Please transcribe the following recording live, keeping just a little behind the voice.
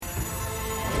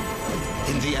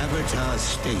the Avatar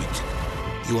state,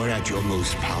 you are at your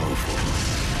most powerful.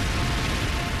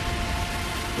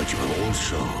 But you are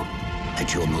also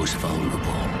at your most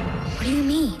vulnerable. What do you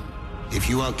mean? If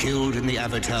you are killed in the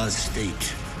Avatar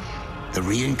state, the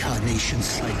reincarnation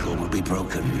cycle will be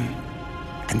broken,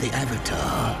 and the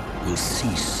Avatar will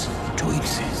cease to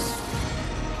exist.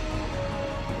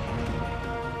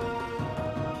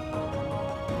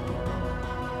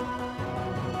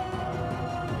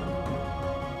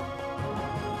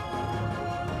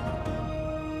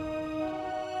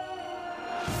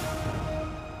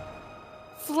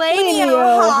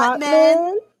 Flamio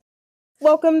Hotman!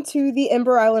 Welcome to the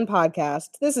Ember Island Podcast.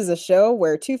 This is a show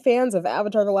where two fans of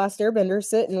Avatar The Last Airbender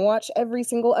sit and watch every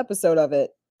single episode of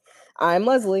it. I'm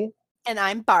Leslie. And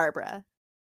I'm Barbara.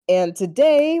 And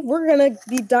today we're going to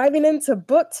be diving into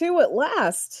Book 2 at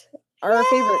last. Our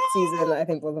favorite season, I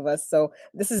think, both of us. So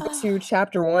this is Book 2,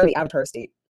 Chapter 1, The Avatar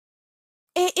State.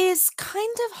 It is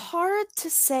kind of hard to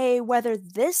say whether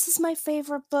this is my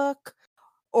favorite book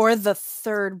or the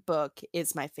third book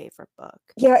is my favorite book.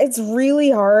 Yeah, it's really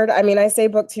hard. I mean, I say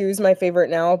Book 2 is my favorite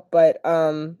now, but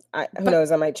who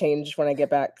knows? I might change when I get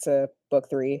back to Book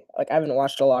 3. Like, I haven't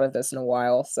watched a lot of this in a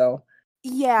while, so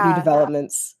new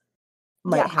developments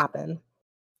might happen.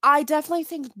 I definitely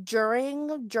think during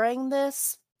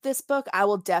this book, I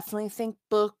will definitely think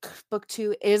book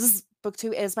 2 is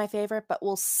my favorite, but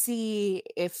we'll see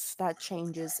if that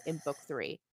changes in Book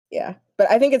 3. Yeah, but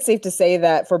I think it's safe to say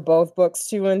that for both books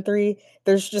 2 and 3,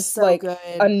 there's just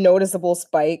a noticeable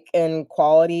spike in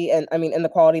quality, and I mean in the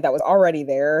quality that was already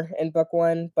there in book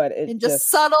 1, but it just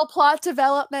subtle plot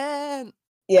development.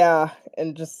 Yeah,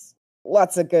 and just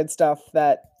lots of good stuff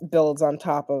that builds on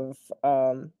top of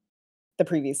the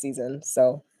previous season.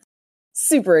 So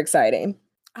super exciting.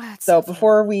 So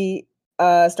before we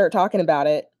start talking about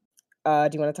it, do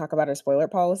you want to talk about our spoiler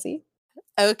policy?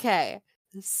 Okay,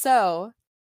 So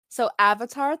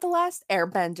Avatar The Last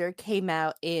Airbender came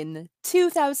out in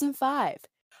 2005.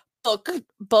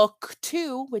 Book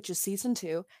 2, which is season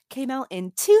 2, came out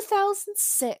in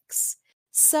 2006.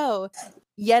 So,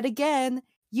 yet again,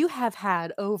 you have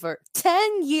had over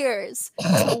 10 years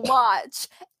to watch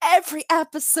every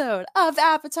episode of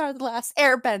Avatar The Last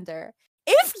Airbender.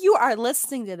 If you are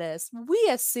listening to this, we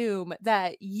assume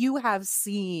that you have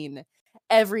seen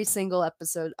every single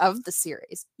episode of the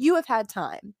series. You have had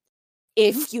time.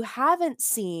 If you haven't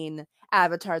seen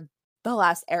Avatar The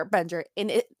Last Airbender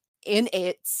in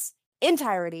its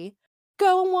entirety,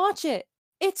 go and watch it.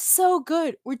 It's so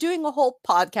good. We're doing a whole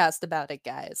podcast about it,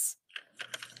 guys.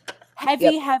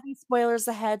 Heavy spoilers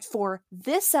ahead for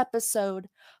this episode,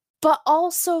 but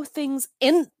also things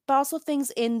in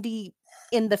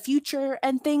the future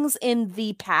and things in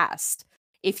the past.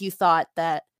 If you thought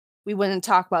that we wouldn't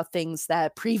talk about things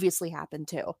that previously happened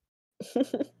too.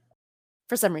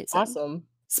 For some reason. Awesome.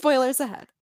 Spoilers ahead.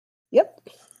 Yep.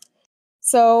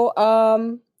 So,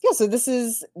 so this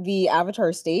is the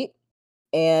Avatar State.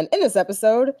 And in this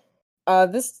episode,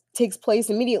 this takes place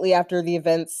immediately after the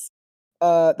events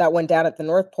that went down at the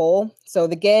North Pole. So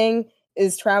the gang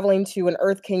is traveling to an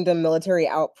Earth Kingdom military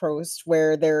outpost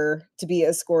where they're to be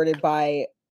escorted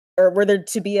to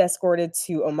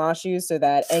Omashu so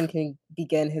that Aang can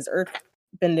begin his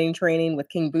earthbending training with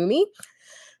King Bumi.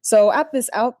 So at this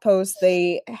outpost,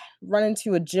 they run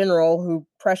into a general who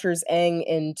pressures Aang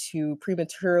into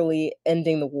prematurely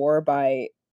ending the war by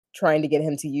trying to get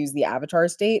him to use the Avatar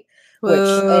State, which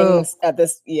at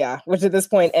this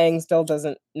point Aang still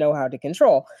doesn't know how to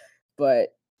control.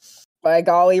 But by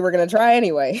golly, we're gonna try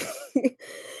anyway.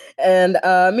 And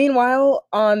meanwhile,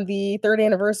 on the 3rd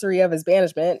anniversary of his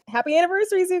banishment, happy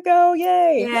anniversary, Zuko!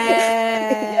 Yay!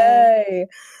 Yay!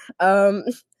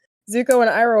 Zuko and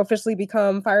Iroh officially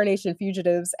become Fire Nation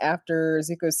fugitives after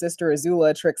Zuko's sister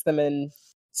Azula tricks them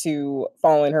into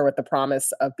following her with the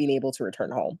promise of being able to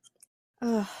return home.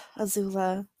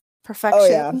 Azula. Perfection. Oh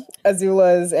yeah,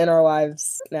 Azula's in our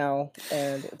lives now,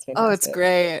 and it's fantastic. Oh, it's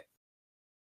great.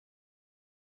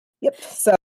 Yep.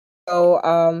 So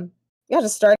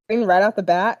just starting right off the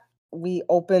bat, we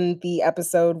open the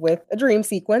episode with a dream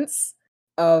sequence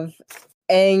of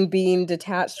Aang being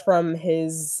detached from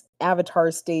his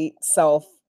Avatar State self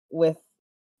with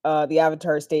the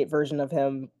Avatar State version of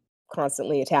him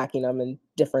constantly attacking him in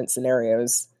different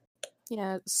scenarios.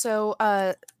 Yeah, so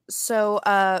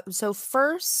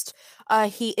first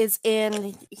he is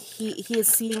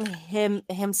seeing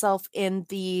himself in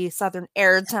the Southern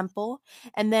Air Temple,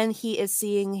 and then he is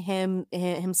seeing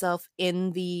himself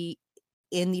in the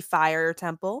Fire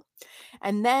Temple,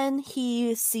 and then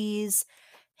he sees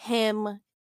him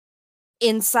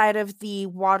inside of the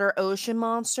water ocean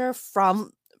monster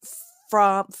from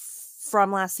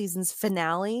from last season's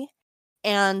finale,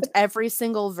 and every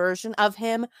single version of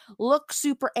him looks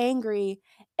super angry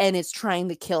and is trying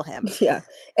to kill him. Yeah.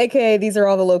 AKA, these are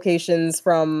all the locations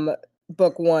from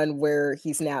book 1 where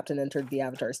he snapped and entered the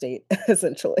Avatar state,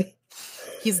 essentially.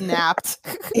 He's napped.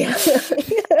 Yeah.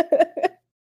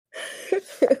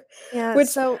 Yeah. Which,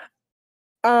 so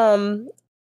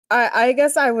I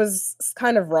guess I was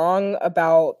kind of wrong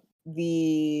about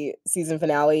the season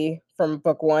finale from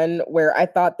book 1, where I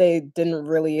thought they didn't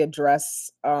really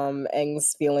address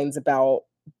Aang's feelings about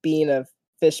being a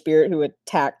fish spirit who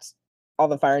attacked all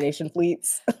the Fire Nation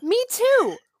fleets. me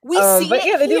too. We see But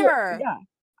yeah, it they here. do. Yeah,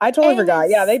 I totally forgot.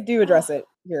 Yeah, they do address Ugh. it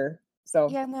here. So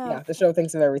Yeah, no. the show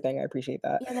thinks of everything. I appreciate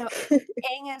that. You know,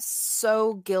 Aang is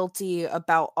so guilty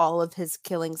about all of his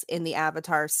killings in the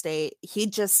Avatar state. He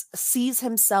just sees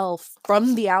himself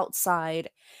from the outside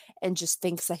and just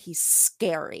thinks that he's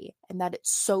scary and that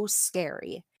it's so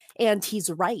scary. And he's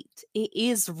right. It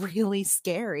is really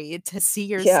scary to see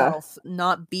yourself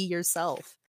not be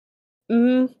yourself.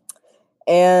 Mm-hmm.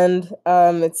 And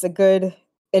it's a good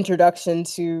introduction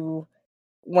to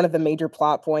one of the major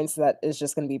plot points that is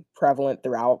just going to be prevalent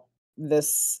throughout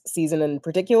this season in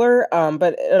particular.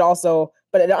 But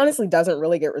it honestly doesn't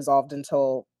really get resolved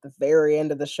until the very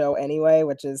end of the show anyway,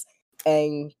 which is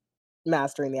Aang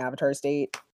mastering the Avatar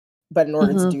state. But in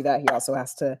order to do that, he also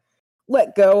has to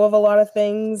let go of a lot of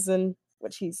things, and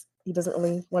which he doesn't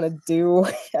really want to do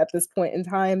at this point in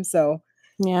time. So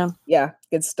yeah,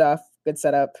 good stuff, good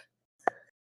setup.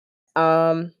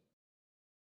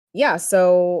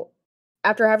 So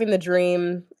after having the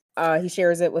dream, he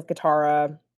shares it with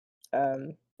Katara.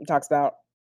 He talks about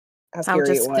how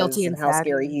scary it was and how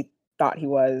scary he thought he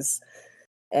was.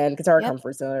 And Katara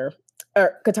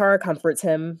comforts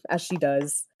him, as she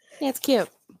does. Yeah, it's cute.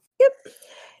 Yep.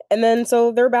 And then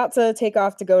so they're about to take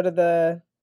off to go to the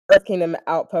Earth Kingdom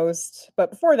outpost.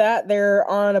 But before that, they're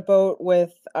on a boat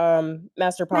with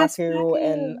Master Pakku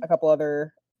and a couple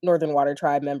other Northern Water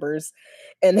Tribe members.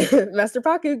 And Master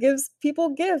Pakku gives people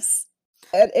gifts.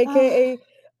 AKA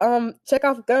check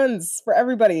off guns for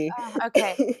everybody.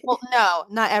 Okay. Well, no,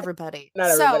 not everybody.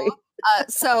 Not everybody.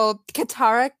 So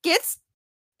Katara gets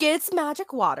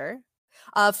magic water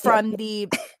from the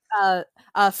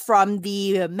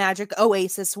magic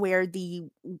oasis where the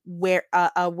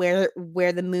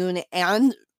moon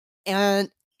and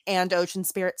ocean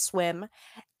spirits swim.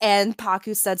 And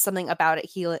Pakku said something about it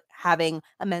having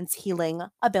immense healing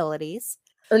abilities.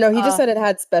 Or no, he just said it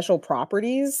had special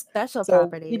properties.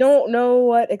 Properties. We don't know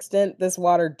what extent this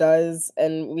water does,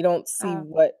 and we don't see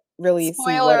what really.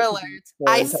 Spoiler alert!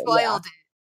 I spoiled it.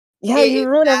 Yeah, you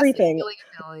ruined everything.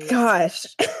 Gosh.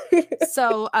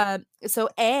 So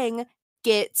Aang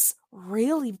gets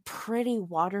really pretty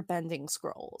waterbending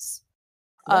scrolls.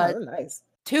 Nice.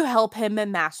 To help him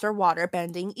master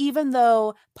waterbending, even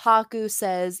though Pakku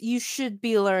says you should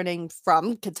be learning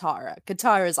from Katara.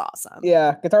 Katara is awesome.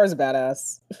 Yeah, Katara's a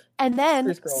badass. And then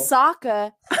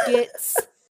Sokka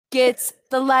gets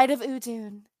the Light of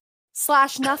Udun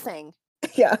 / nothing.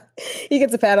 Yeah, he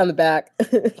gets a pat on the back.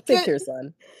 Take care,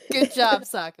 son. Good job,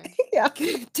 Sokka. Yeah.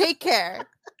 Take care.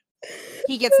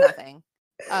 He gets nothing.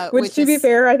 Which to be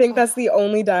fair, I think that's the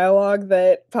only dialogue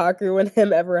that Pakku and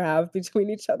him ever have between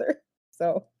each other.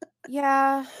 So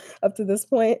yeah, up to this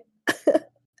point. I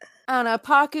don't know.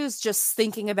 Pakku's just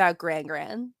thinking about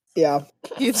Gran. Yeah.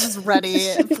 He's just ready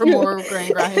for more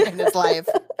Gran in his life.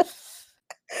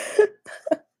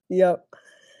 Yep.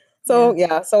 So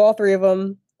so all three of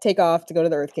them take off to go to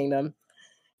the Earth Kingdom.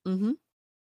 Mm-hmm.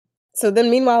 So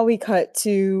then meanwhile we cut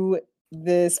to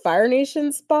this Fire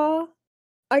Nation spa,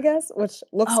 I guess, which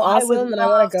looks awesome, and I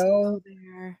want to go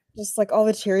there. Just like all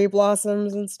the cherry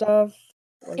blossoms and stuff.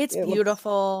 Like, it's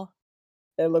beautiful.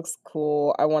 It looks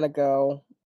cool. I want to go.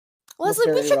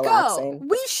 Leslie, we should relaxing. Go.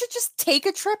 We should just take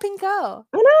a trip and go.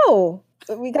 I know.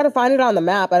 We got to find it on the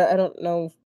map. I don't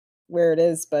know where it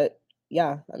is, but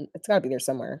yeah, it's got to be there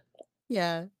somewhere.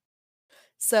 Yeah.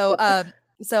 So,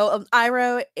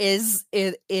 Iroh is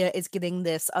getting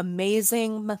this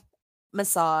amazing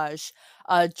massage,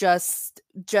 just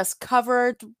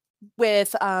covered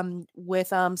with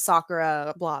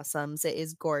sakura blossoms. It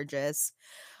is gorgeous.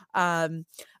 And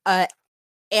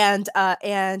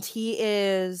he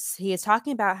is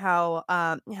talking about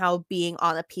how being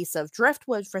on a piece of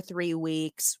driftwood for 3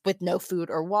 weeks with no food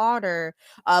or water,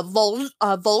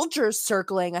 vultures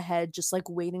circling ahead, just like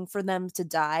waiting for them to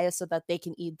die so that they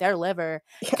can eat their liver,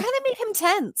 kind of made him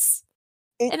tense.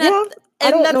 And I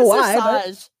don't know why.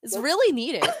 Massage is really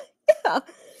needed. Yeah.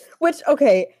 Which,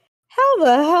 okay, how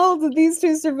the hell did these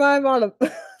two survive on a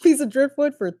piece of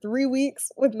driftwood for 3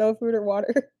 weeks with no food or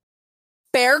water?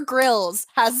 Bear Grylls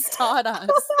has taught us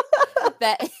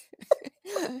that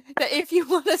that if you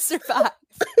want to survive,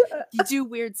 you do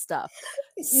weird stuff.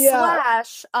 Yeah.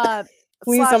 Slash,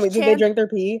 Please tell me, did they Chan. drink their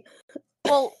pee?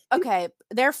 Well, okay,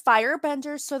 they're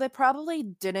firebenders, so they probably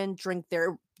didn't drink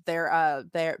their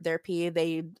pee.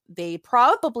 They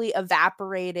probably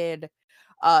evaporated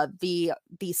the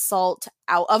salt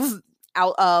out of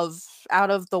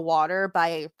the water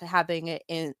by having it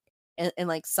in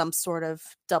like some sort of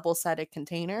double-sided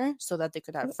container so that they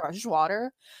could have fresh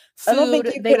water. I don't think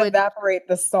Food, you they could would evaporate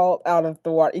the salt out of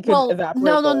the water. You could well, evaporate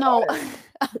the no. water.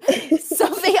 So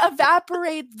they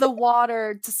evaporate the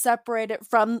water to separate it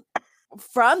from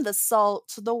the salt.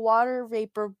 So the water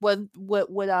vapor would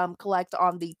collect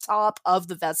on the top of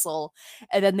the vessel,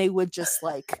 and then they would just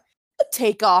like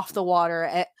take off the water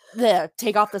and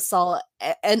take off the salt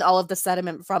and all of the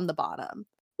sediment from the bottom.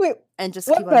 Wait, and just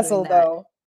what keep on doing vessel that. though?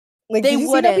 Like, They did you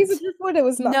see that piece of wouldn't. driftwood? It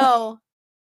was not. No,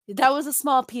 that was a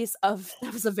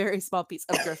very small piece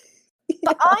of drift.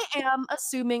 But I am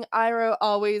assuming Iroh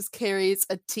always carries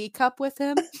a teacup with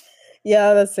him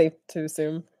Yeah, that's safe to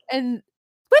assume. and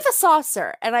with a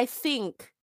saucer, and I think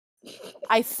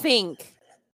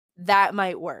that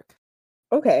might work.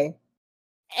 Okay.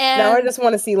 And Now I just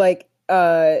want to see like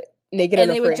Naked and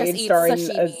they would just Afraid eat starring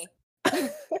sashimi.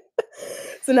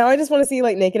 So now I just want to see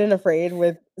like Naked and Afraid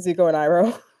with Zuko and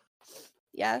Iroh.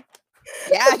 Yeah,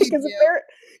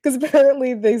 because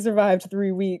apparently they survived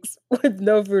 3 weeks with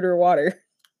no food or water.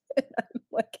 I'm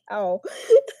like, how?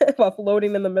 While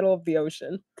floating in the middle of the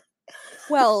ocean.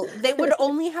 Well, they would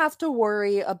only have to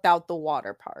worry about the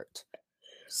water part.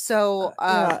 So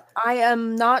Yeah. I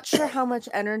am not sure how much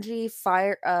energy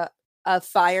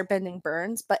firebending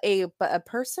burns, but a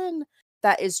person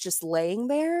that is just laying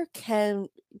there can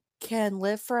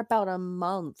live for about a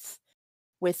month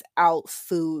without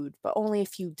food, but only a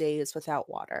few days without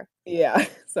water. Yeah.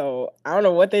 So I don't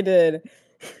know what they did,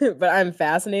 but I'm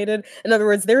fascinated. In other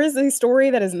words, there is a story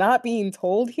that is not being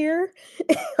told here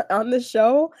on the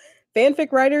show.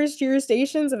 Fanfic writers to your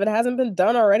stations, if it hasn't been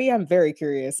done already, I'm very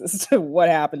curious as to what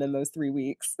happened in those 3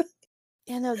 weeks.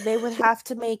 You know, they would have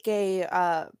to make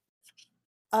that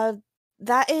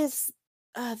is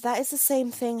the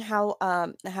same thing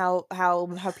how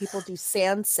people do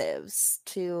sand sieves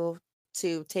to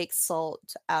take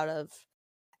salt out of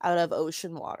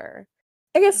ocean water.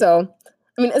 I guess so.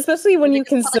 I mean, especially when you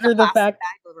consider the fact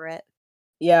bag over it.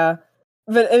 Yeah.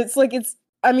 But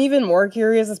I'm even more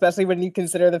curious, especially when you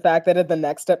consider the fact that in the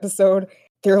next episode,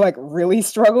 they're like really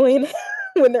struggling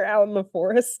when they're out in the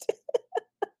forest.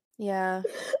 Yeah.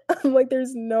 I'm like,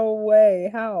 there's no way.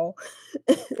 How?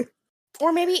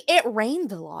 Or maybe it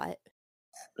rained a lot.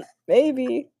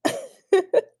 Maybe.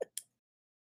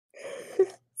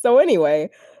 So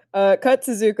anyway, cut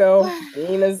to Zuko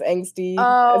being as angsty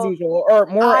as usual, or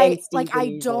more angsty. Like, than I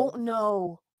usual. don't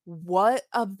know what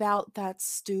about that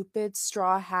stupid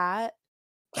straw hat,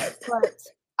 but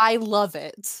I love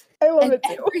it. I love it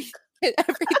too.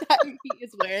 Every time he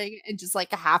is wearing it and just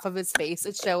like half of his face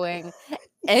is showing,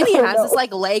 and he has this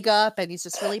like leg up and he's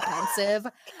just really pensive.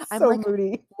 I'm like,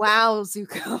 moody. Wow,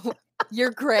 Zuko,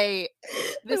 you're great.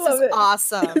 This is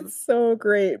awesome. It's so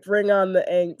great. Bring on the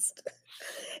angst.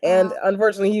 And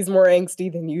unfortunately, he's more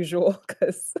angsty than usual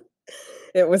because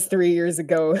it was 3 years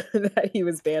ago that he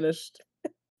was banished.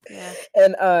 Yeah.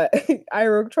 And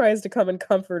Iroh tries to come and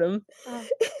comfort him.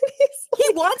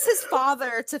 He wants his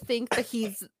father to think that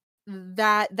he's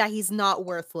not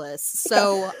worthless.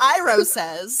 So Iroh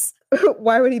says,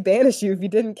 "Why would he banish you if you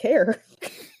didn't care?"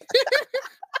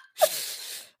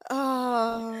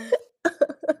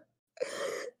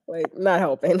 Like, not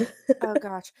helping. Oh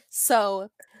gosh. So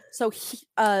he,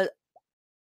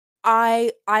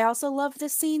 I also love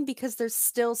this scene because there's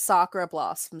still sakura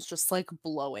blossoms just like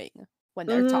blowing when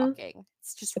they're talking.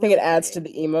 It's just I think it adds to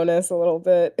the emo-ness a little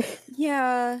bit.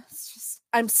 Yeah, it's just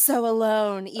I'm so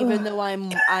alone, even though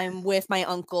I'm with my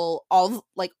uncle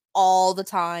all the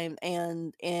time,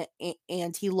 and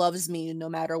he loves me no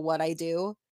matter what I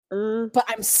do. But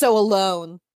I'm so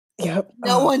alone. Yep.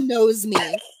 No one knows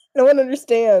me. No one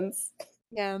understands.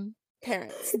 Yeah,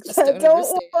 parents just I don't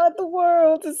understand. want the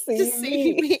world to see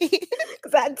me.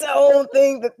 Because I don't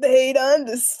think that they'd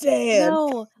understand.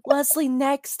 No, Leslie,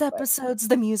 next episode's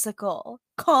the musical.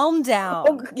 Calm down.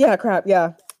 Oh, yeah, crap,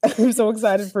 yeah. I'm so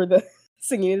excited for the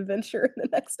singing adventure in the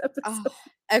next episode.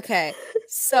 Okay,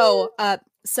 so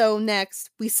next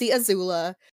we see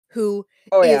Azula, who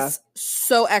is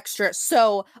so extra.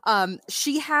 So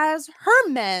she has her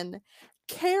men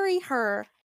carry her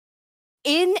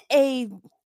in a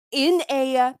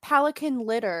pelican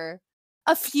litter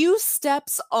a few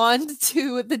steps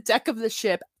onto the deck of the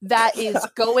ship that is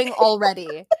going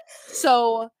already.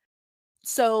 So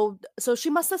she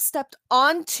must have stepped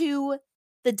onto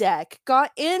the deck,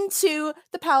 got into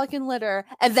the Pelican litter,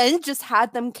 and then just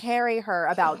had them carry her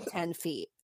about 10 feet.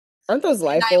 Aren't those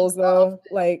life goals though?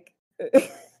 Like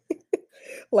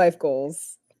life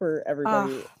goals for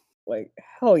everybody. Like,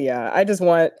 hell yeah. I just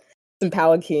want some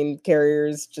Pelican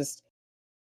carriers just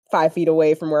 5 feet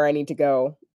away from where I need to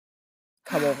go.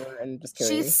 Come over and just carry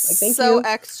me. She's Like, thank so you.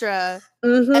 extra.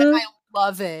 Mhm. And I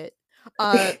love it.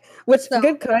 Which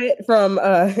good cut from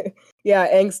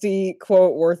angsty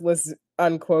quote worthless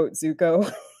unquote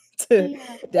Zuko to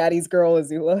daddy's girl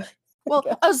Azula. Well,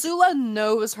 Azula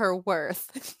knows her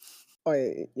worth. Oh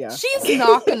yeah. She's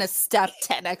not gonna step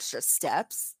 10 extra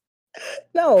steps.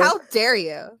 No. How dare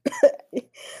you?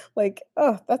 Like,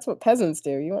 oh, that's what peasants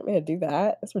do. You want me to do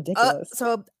that? That's ridiculous.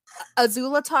 So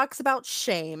Azula talks about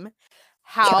shame,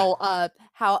 how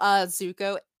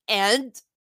Zuko and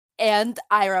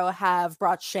Iroh have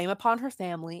brought shame upon her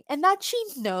family, and that she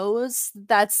knows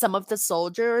that some of the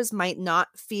soldiers might not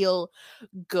feel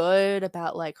good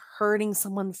about like hurting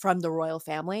someone from the royal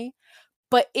family.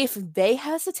 But if they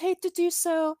hesitate to do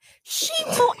so, she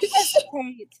won't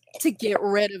hesitate to get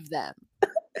rid of them.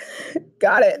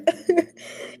 Got it.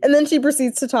 And then she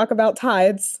proceeds to talk about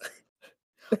tides.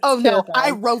 Oh no,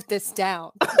 I wrote this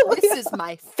down. This is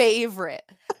my favorite.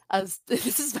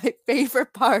 This is my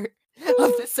favorite part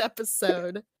of this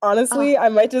episode. Honestly, I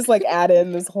might just like add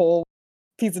in this whole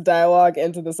piece of dialogue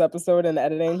into this episode in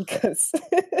editing because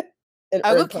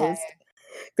okay.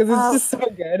 Because it's just so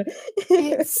good.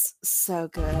 It's so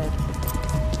good.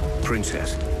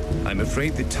 Princess, I'm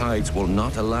afraid the tides will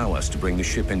not allow us to bring the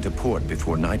ship into port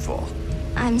before nightfall.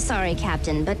 I'm sorry,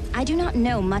 Captain, but I do not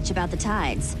know much about the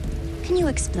tides. Can you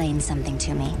explain something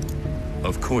to me?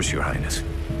 Of course, Your Highness.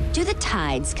 Do the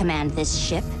tides command this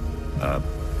ship?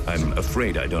 I'm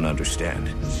afraid I don't understand.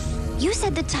 You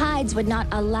said the tides would not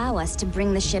allow us to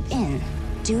bring the ship in.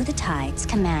 Do the tides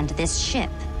command this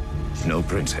ship? No,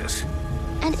 Princess.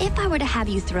 And if I were to have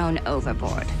you thrown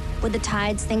overboard, would the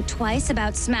tides think twice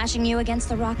about smashing you against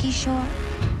the rocky shore?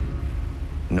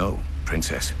 No,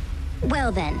 Princess.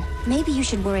 Well then, maybe you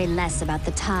should worry less about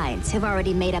the tides who've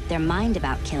already made up their mind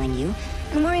about killing you,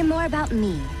 and worry more about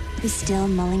me, who's still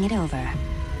mulling it over.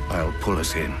 I'll pull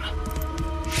us in.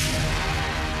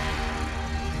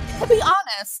 To be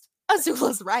honest,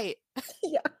 Azula's right.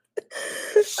 Yeah.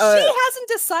 She hasn't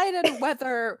decided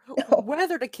whether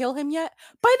to kill him yet.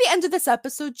 By the end of this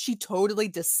episode, she totally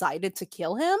decided to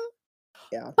kill him.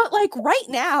 Yeah. But like right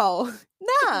now,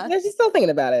 nah. Yeah, she's still thinking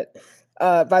about it.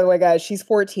 By the way, guys, she's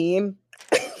 14.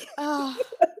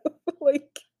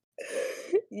 Like,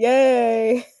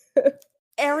 yay.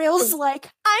 Ariel's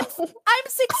like, I'm 16,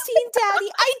 Daddy.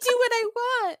 I do what I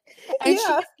want. And she's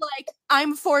like,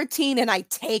 I'm 14 and I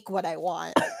take what I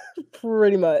want.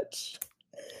 Pretty much.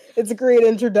 It's a great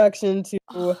introduction to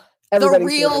the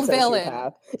real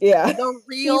villain. Yeah. The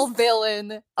real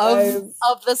villain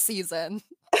of the season.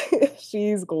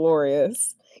 She's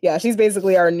glorious. Yeah, she's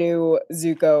basically our new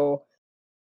Zuko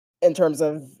in terms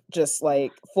of just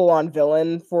like full-on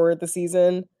villain for the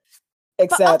season.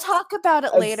 Except but I'll talk about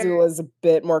it later. Azula's a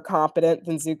bit more competent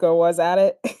than Zuko was at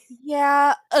it.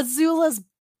 Yeah, Azula's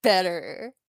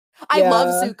better. I love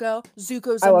Zuko.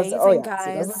 Zuko's amazing,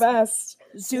 guys. Zuko's the best.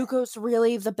 Zuko's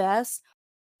really the best.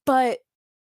 But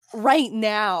right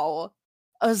now,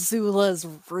 Azula's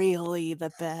really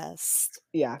the best.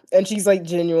 Yeah, and she's like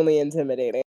genuinely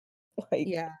intimidating. Like,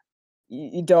 yeah,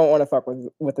 you don't want to fuck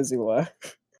with Azula.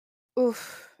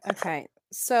 Oof. Okay.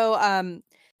 So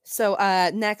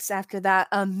next after that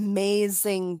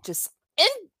amazing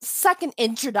second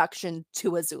introduction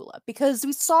to Azula, because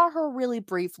we saw her really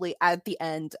briefly at the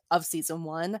end of season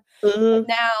 1. Mm-hmm. And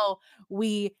now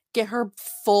we get her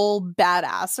full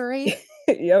badassery.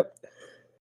 Yep.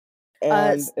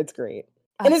 And it's great.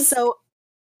 And it's so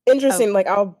interesting. Like,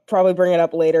 I'll probably bring it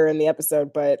up later in the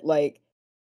episode, but like,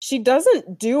 she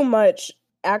doesn't do much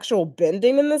actual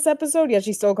bending in this episode, yet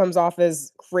she still comes off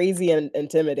as crazy and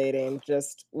intimidating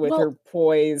just with her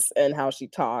poise and how she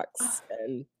talks.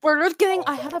 And we're getting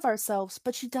ahead of ourselves,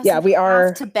 but she doesn't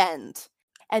have to bend.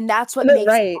 And that's what makes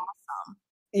it awesome.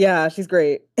 Yeah, she's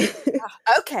great.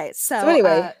 Okay, so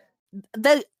anyway,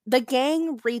 the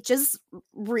gang reaches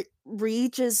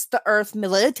the Earth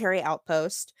military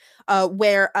outpost,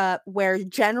 where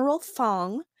General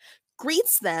Fong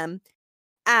greets them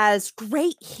as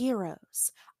great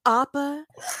heroes. Appa,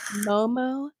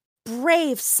 Momo,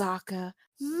 brave Sokka,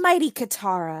 mighty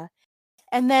Katara,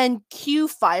 and then cue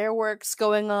fireworks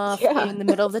going off in the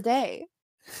middle of the day.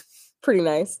 Pretty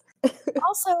nice.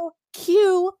 Also,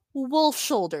 Cue wolf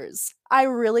shoulders. I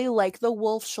really like the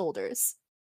wolf shoulders.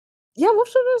 Yeah, wolf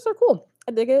shoulders are cool.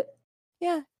 I dig it.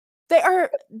 Yeah. They're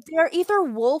either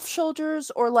wolf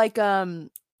shoulders or like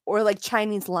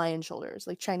Chinese lion shoulders,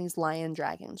 like Chinese lion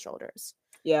dragon shoulders.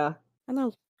 Yeah. I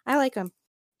know. I like them.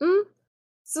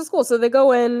 So it's cool. So they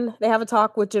go in, they have a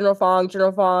talk with General Fong.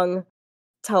 General Fong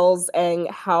tells Aang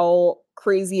how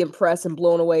crazy impressed and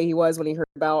blown away he was when he heard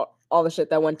about all the shit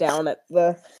that went down at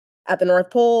the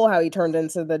North Pole, how he turned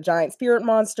into the giant spirit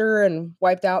monster and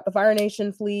wiped out the Fire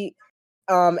Nation fleet.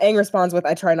 Aang responds with,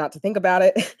 "I try not to think about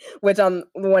it," which on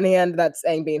the one hand, that's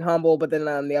Aang being humble, but then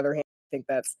on the other hand, I think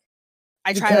that's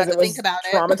I try not to think about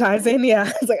it. Traumatizing. Yeah,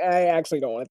 it's like, I actually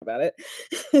don't want to think about it.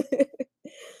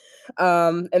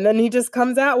 And then he just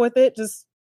comes out with it, just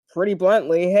pretty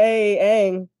bluntly, "Hey,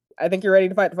 Aang, I think you're ready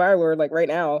to fight the Fire Lord, like right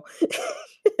now."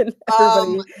 And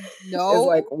everybody no. is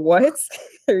like, "What?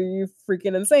 Are you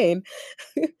freaking insane?"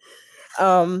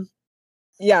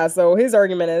 Yeah, so his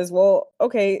argument is, well,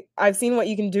 okay, I've seen what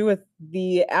you can do with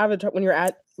the Avatar when you're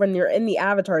in the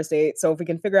Avatar state. So if we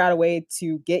can figure out a way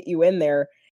to get you in there,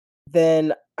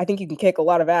 then I think you can kick a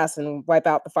lot of ass and wipe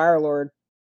out the Fire Lord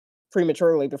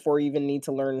prematurely before you even need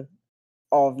to learn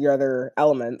all of your other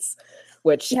elements.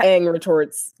 Which Aang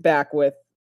retorts back with,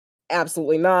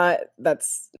 "Absolutely not.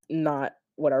 That's not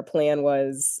what our plan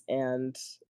was, and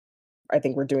I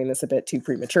think we're doing this a bit too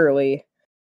prematurely."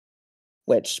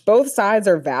 Which both sides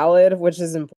are valid, which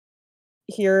is important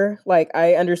here. Like,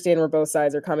 I understand where both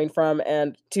sides are coming from,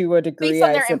 and to a degree, based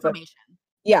on their information.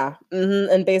 Yeah,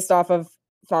 and based off of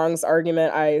Fong's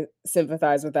argument, I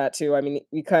sympathize with that too. I mean,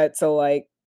 we cut to like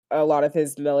a lot of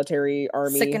his military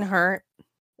army sick and hurt,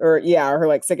 or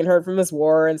like sick and hurt from this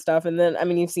war and stuff. And then, I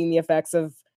mean, you've seen the effects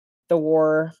of the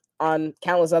war on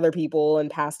countless other people in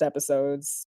past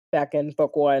episodes back in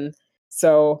book 1.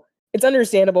 So it's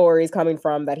understandable where he's coming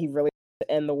from, that he really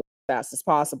end the war as fast as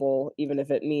possible, even if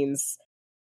it means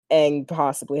Aang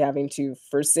possibly having to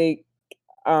forsake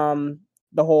the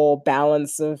whole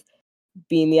balance of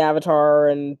being the Avatar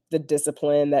and the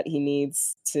discipline that he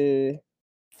needs to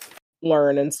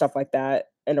learn and stuff like that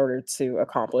in order to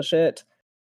accomplish it.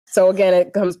 So again,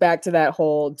 it comes back to that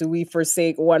whole, do we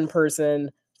forsake one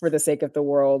person for the sake of the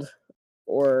world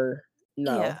or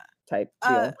no type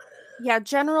deal. Yeah,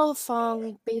 General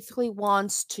Fong basically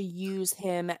wants to use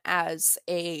him as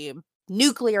a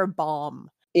nuclear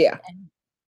bomb. Yeah.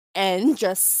 And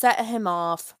just set him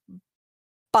off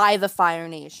by the Fire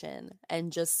Nation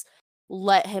and just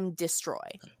let him destroy.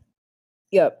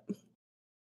 Yep.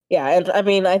 Yeah, and I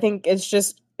mean, I think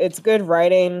it's good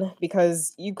writing,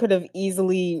 because you could have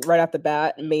easily, right off the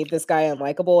bat, made this guy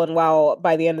unlikable, and while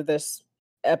by the end of this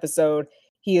episode,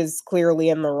 he is clearly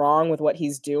in the wrong with what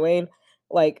he's doing,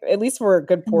 like, at least for a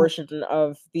good portion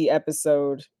of the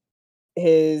episode,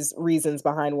 his reasons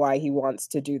behind why he wants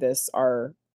to do this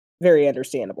are very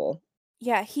understandable.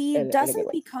 Yeah, he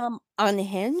doesn't become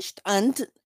unhinged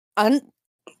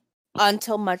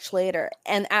until much later.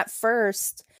 And at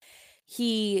first,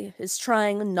 he is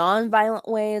trying non-violent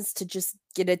ways to just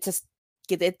get it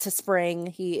to spring.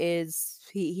 He is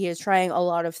trying a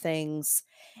lot of things,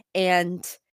 and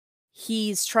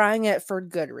he's trying it for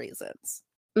good reasons.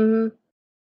 Mm-hmm.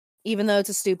 Even though it's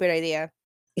a stupid idea.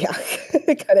 Yeah,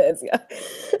 it kind of is, yeah.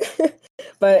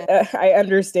 But I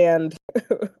understand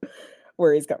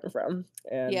where he's coming from.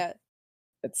 And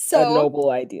it's a noble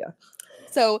idea.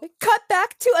 So, cut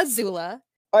back to Azula.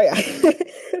 Oh, yeah.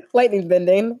 Lightning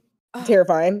bending.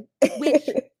 Terrifying.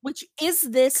 Which is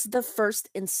this the first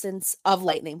instance of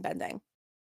lightning bending?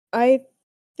 I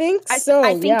think so.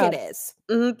 I think it is.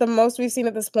 Mm-hmm. The most we've seen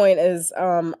at this point is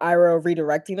Iroh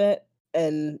redirecting it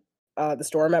in the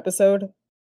Storm episode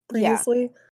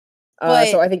previously.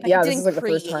 So I think this is like the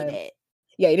first time.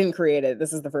 Yeah, he didn't create it.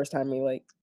 This is the first time we like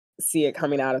see it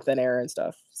coming out of thin air and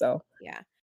stuff. So yeah.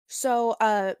 So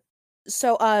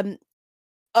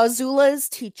Azula's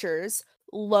teachers,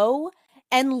 Lo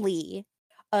and Lee,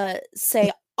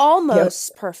 say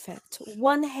almost perfect,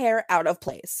 one hair out of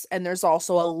place, and there's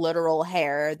also a literal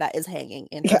hair that is hanging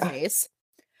in her face.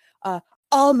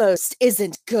 Almost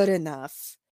isn't good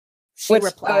enough, she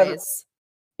replies.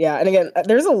 And again,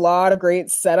 there's a lot of great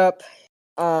setup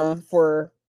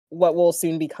for what will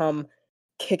soon become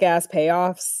kick-ass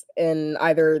payoffs in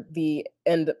either the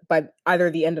end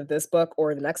of this book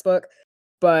or the next book.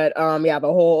 But the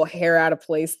whole hair out of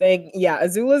place thing. Yeah,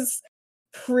 Azula's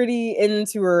pretty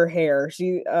into her hair.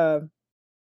 She the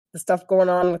stuff going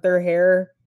on with her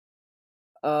hair.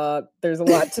 There's a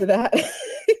lot to that.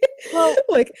 Well,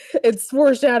 like, it's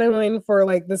foreshadowing for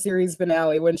like the series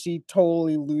finale when she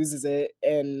totally loses it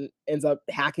and ends up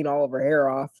hacking all of her hair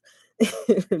off.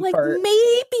 in Like part.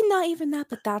 maybe not even that,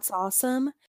 but that's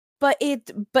awesome. But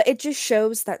it just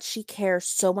shows that she cares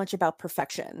so much about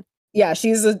perfection. Yeah,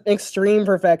 she's an extreme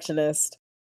perfectionist.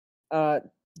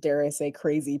 Dare I say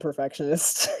crazy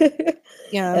perfectionist.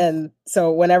 Yeah. And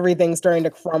so when everything's starting to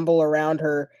crumble around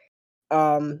her,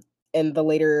 in the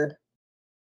later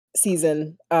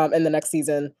season, in the next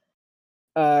season,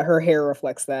 her hair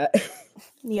reflects that.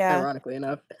 Yeah. Ironically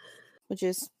enough. Which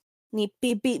is neat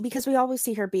because we always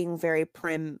see her being very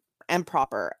prim and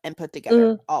proper and put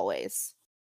together always.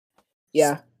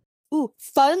 Yeah. Ooh,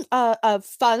 fun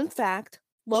fact.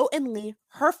 Lo and Lee,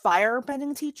 her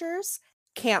firebending teachers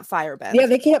can't firebend. Yeah,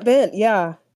 they can't bend.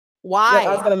 Yeah. Why? Yep,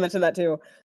 I was gonna mention that too.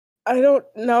 I don't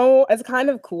know. It's kind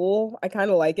of cool. I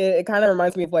kind of like it. It kind of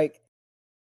reminds me of like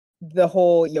the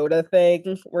whole Yoda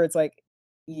thing, where it's like,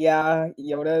 yeah,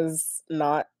 Yoda's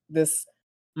not this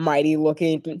mighty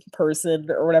looking person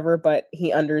or whatever, but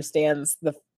he understands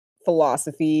the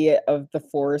philosophy of the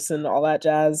Force and all that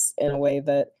jazz in a way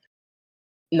that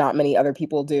not many other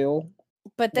people do.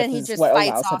 But then Which he is just what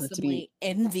fights allows him to be. awesomely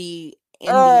in the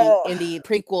Oh.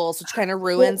 prequels, which kind of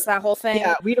ruins that whole thing.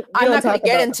 Yeah, we I'm don't not gonna talk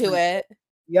get about into it.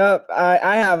 Yep,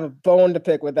 I have a bone to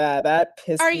pick with that. That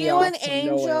pissed Are me you off an to no end.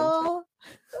 angel?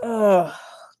 Ugh,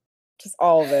 just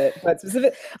all of it. But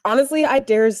honestly, I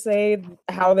dare say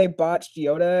how they botched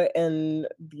Yoda in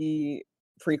the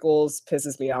prequels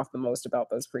pisses me off the most about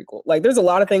those prequels. Like, there's a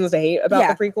lot of things to hate about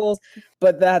Yeah. the prequels,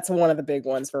 but that's one of the big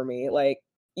ones for me. Like,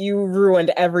 you ruined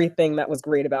everything that was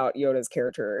great about Yoda's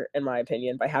character, in my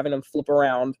opinion, by having him flip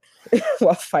around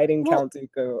while fighting Count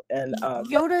Dooku. And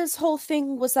Yoda's whole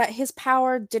thing was that his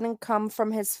power didn't come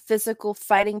from his physical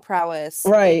fighting prowess.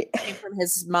 right. It came from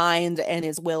his mind and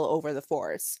his will over the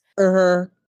Force. Uh-huh.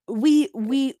 We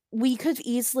could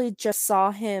easily just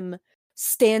saw him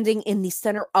standing in the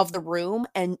center of the room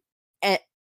and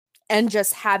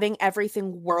just having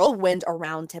everything whirlwind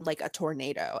around him like a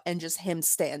tornado and just him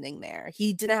standing there.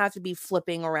 He didn't have to be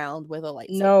flipping around with a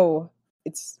lightsaber. No,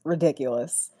 it's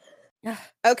ridiculous.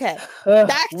 Okay. Ugh,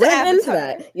 Back to right into Avatar.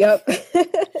 that. Yep.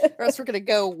 Or else we're gonna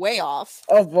go way off.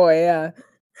 Oh boy, yeah.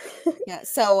 Yeah.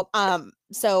 So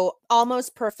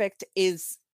Almost Perfect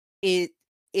is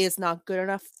not good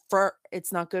enough for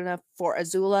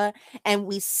Azula, and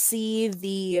we see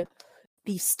the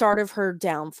start of her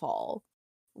downfall.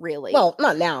 Really. Well,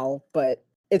 not now, but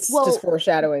it's just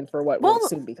foreshadowing for what will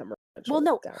soon become. Well,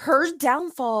 no, her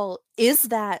downfall is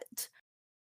that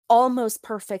Almost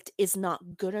Perfect is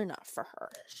not good enough for her.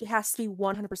 She has to be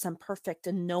 100% perfect,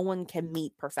 and no one can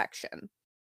meet perfection.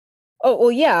 Oh,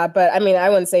 well, yeah, but I mean, I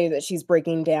wouldn't say that she's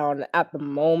breaking down at the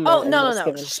moment. Oh, no.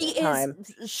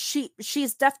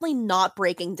 She's definitely not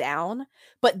breaking down,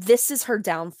 but this is her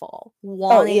downfall.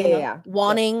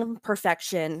 Wanting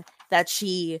perfection that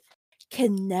she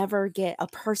can never get. A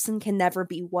person can never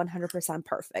be 100%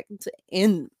 perfect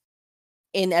in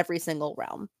every single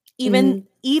realm. Even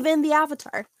the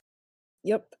Avatar.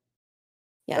 Yep.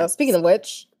 Yeah. Speaking of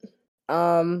which,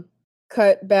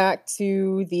 cut back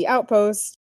to the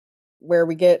outpost where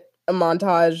we get a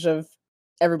montage of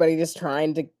everybody just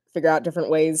trying to figure out different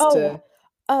ways to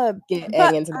get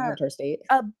Aang into the Avatar state.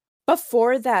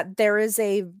 Before that, there is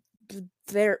a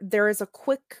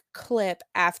quick clip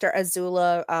after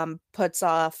Azula puts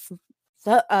off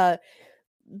the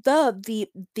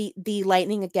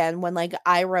lightning again when like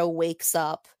Iroh wakes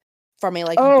up from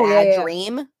a bad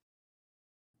dream.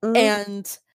 Mm-hmm.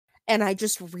 And I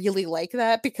just really like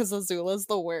that because Azula's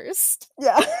the worst.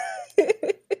 Yeah.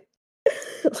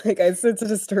 Like, I sense a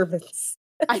disturbance.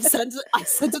 I sense a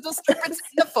disturbance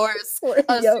in the Force.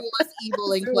 Azula's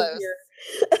evil and close.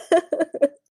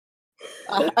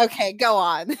 Okay, go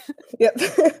on. Yep.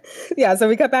 Yeah, so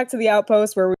we cut back to the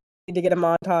outpost where we need to get a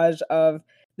montage of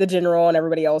the general and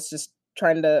everybody else just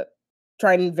trying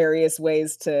various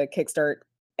ways to kickstart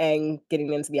Aang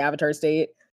getting into the Avatar state.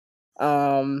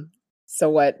 So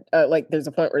what? Like, there's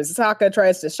a point where Sokka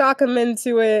tries to shock him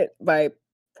into it by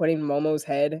putting Momo's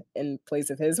head in place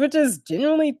of his, which is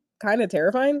genuinely kind of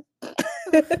terrifying.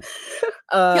 He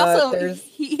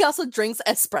also drinks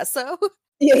espresso.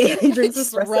 Yeah, he drinks espresso.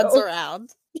 Just runs around.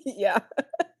 Yeah.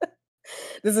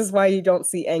 This is why you don't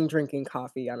see Aang drinking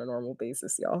coffee on a normal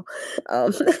basis, y'all.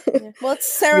 Well,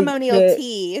 it's ceremonial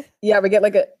tea. Yeah, we get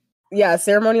like a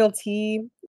ceremonial tea.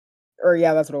 Or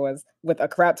yeah, that's what it was, with a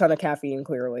crap ton of caffeine,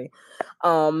 clearly.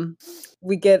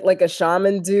 We get like a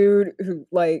shaman dude who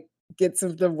like gets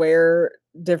him to wear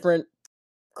different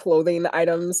clothing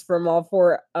items from all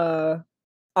four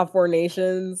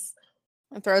nations.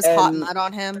 And throws hot mud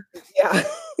on him. Yeah.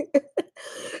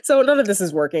 So none of this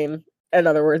is working, in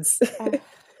other words.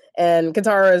 And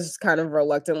Katara is kind of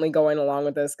reluctantly going along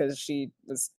with this because she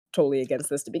was totally against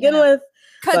this to begin with.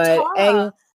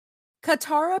 But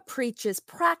Katara preaches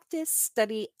practice,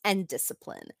 study, and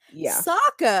discipline. Yeah.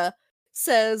 Sokka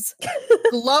says,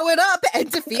 glow it up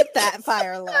and defeat that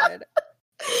Fire Lord.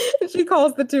 She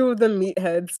calls the two of them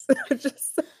meatheads.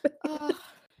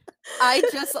 I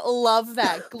just love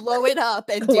that. Glow it up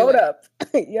and glow do it it. up.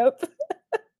 Yep.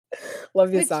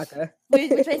 Love you, Sokka.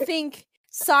 which I think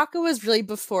Sokka was really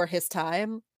before his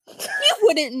time. He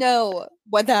wouldn't know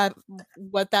what that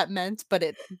meant, but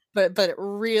it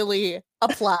really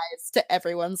applies to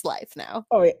everyone's life now.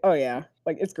 Oh yeah,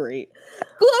 like it's great.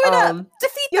 Glow it up,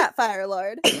 defeat that Fire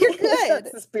Lord. You're good.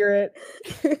 That's the spirit.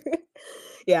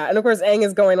 Yeah, and of course Aang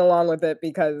is going along with it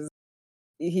because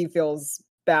he feels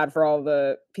bad for all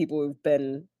the people who've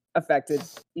been affected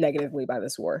negatively by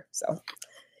this war. So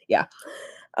yeah.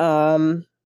 So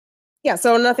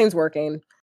nothing's working.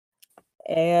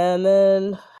 And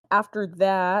then after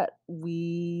that,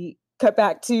 we cut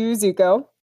back to Zuko,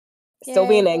 still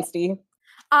being angsty.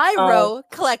 Iroh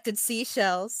collected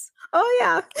seashells. Oh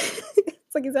yeah.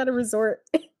 It's like he's at a resort.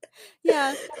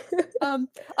 Yeah.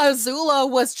 Azula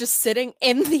was just sitting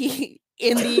in the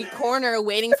corner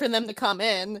waiting for them to come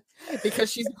in because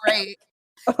she's great.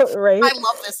 Oh, right. I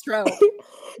love this trope.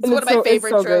 It's one of my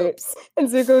favorite tropes. Great. And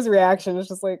Zuko's reaction is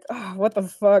just like, oh, what the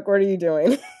fuck? What are you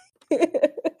doing?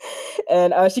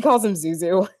 And she calls him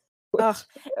Zuzu.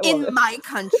 In my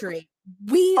country,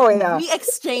 we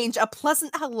exchange a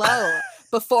pleasant hello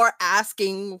before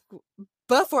asking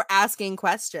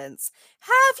questions.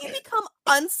 Have you become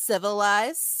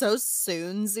uncivilized so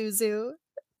soon, Zuzu?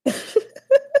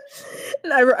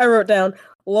 And I wrote down,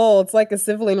 lol, it's like a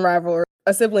sibling rivalry,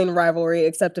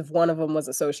 except if one of them was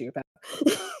a sociopath.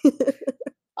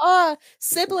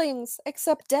 Siblings,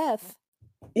 except death.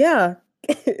 Yeah,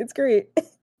 it's great.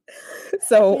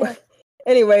 So,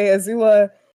 anyway,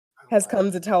 Azula has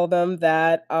come to tell them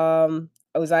that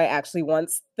Ozai actually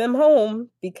wants them home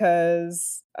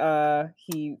because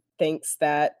he thinks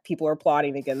that people are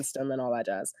plotting against him and all that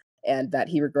jazz, and that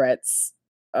he regrets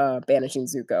banishing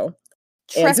Zuko.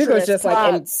 And Zuko's just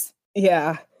plots.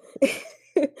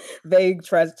 Vague,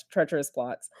 treacherous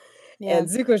plots. Yeah. And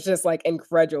Zuko's just like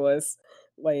incredulous.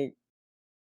 Like,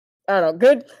 I don't know,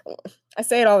 good. I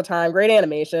say it all the time. Great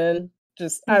animation.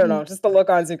 Just, I don't know, just the look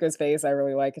on Zuko's face I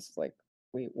really like. It's just like,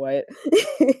 wait, what?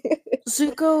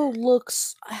 Zuko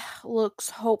looks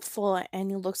hopeful, and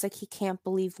he looks like he can't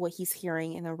believe what he's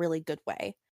hearing in a really good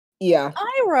way. Yeah.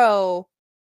 Iroh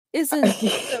isn't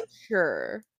so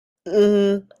sure.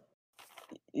 Mm-hmm.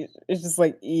 It's just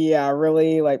like, yeah,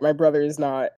 really? Like, my brother is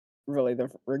not really the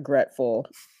regretful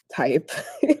type.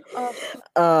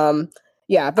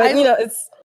 Yeah, but it's...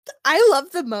 I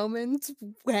love the moment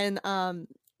when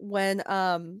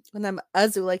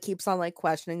Azula keeps on like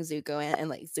questioning Zuko and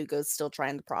like Zuko's still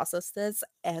trying to process this,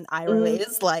 and Iroh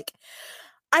is like,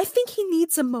 I think he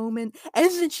needs a moment, and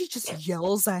then she just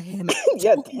yells at him.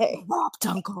 Yeah, dang. Robbed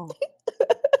Uncle.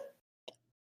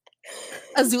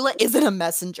 Azula isn't a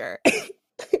messenger.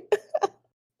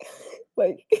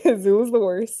 Like, Azula's the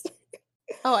worst.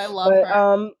 Oh, I love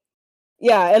her.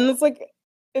 Yeah, and it's like,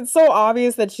 it's so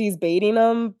obvious that she's baiting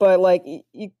him, but like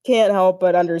you can't help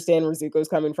but understand where Zuko's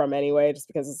coming from anyway, just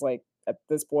because it's like at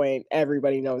this point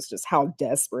everybody knows just how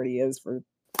desperate he is for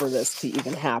this to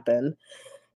even happen.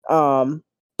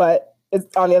 But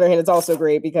it's, on the other hand, it's also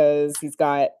great because he's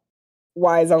got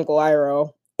wise Uncle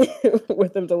Iroh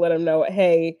with him to let him know,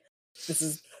 hey, this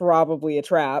is probably a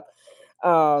trap.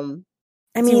 To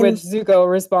which Zuko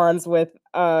responds with,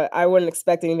 I wouldn't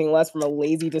expect anything less from a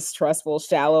lazy, distrustful,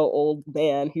 shallow old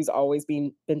man who's always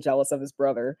been jealous of his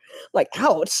brother. Like,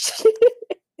 ouch.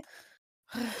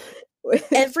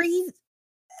 Every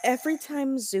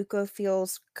time Zuko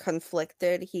feels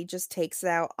conflicted, he just takes it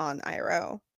out on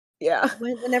Iroh. Yeah.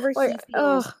 Whenever he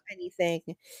feels anything,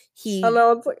 I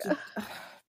know, it's like,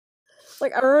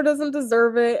 like, Iroh doesn't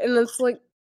deserve it, and it's like,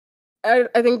 I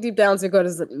think deep down Zuko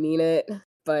doesn't mean it,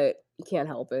 but you can't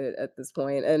help it at this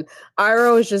point. And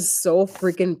Iroh is just so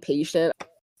freaking patient.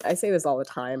 I say this all the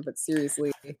time, but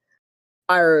seriously,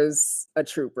 Iroh's a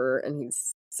trooper, and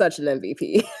he's such an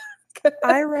MVP.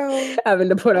 Iroh having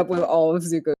to put up with all of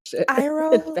Zuko's shit.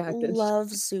 Iroh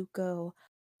loves Zuko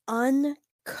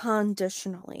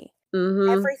unconditionally.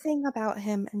 Everything about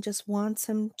him, and just wants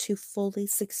him to fully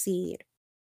succeed.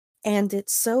 And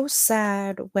it's so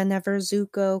sad whenever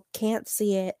Zuko can't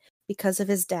see it because of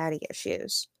his daddy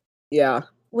issues. Yeah.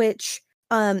 Which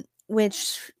the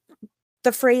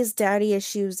phrase daddy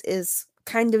issues is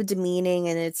kind of demeaning,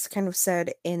 and it's kind of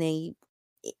said in a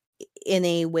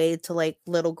way to like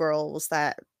little girls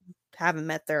that haven't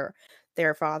met their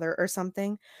father or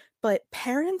something. But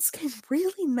parents can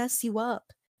really mess you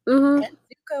up Mm-hmm. And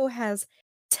Zuko has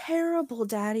terrible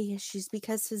daddy issues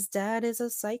because his dad is a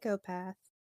psychopath.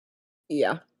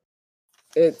 Yeah,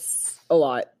 it's a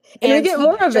lot, and we And get he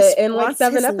more of just it in like wants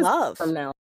 7 his episodes love. from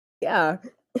now. Yeah,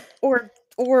 Or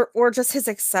just his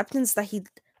acceptance that he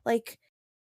like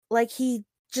he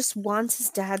just wants his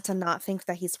dad to not think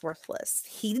that he's worthless.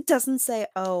 He doesn't say,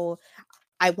 "Oh,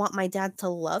 I want my dad to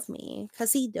love me,"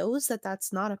 because he knows that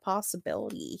that's not a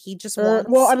possibility. He just wants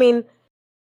well, I mean,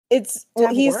 to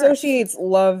have he worth associates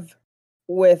love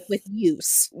with with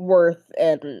use, worth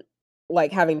and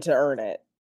like having to earn it.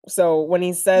 So when he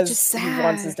which is says he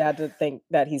wants his sad. dad to think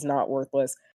that he's not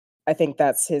worthless, I think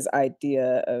that's his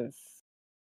idea of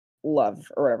love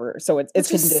or whatever. So it's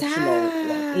Which is conditional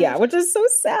love. Yeah, sad. which is so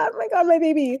sad. My God, my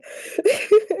baby.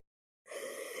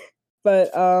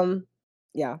 But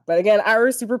yeah. But again,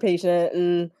 Iroh's super patient,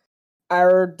 and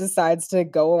Iroh decides to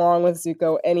go along with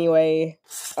Zuko anyway,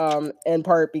 in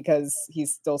part because he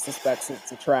still suspects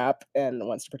it's a trap and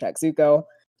wants to protect Zuko.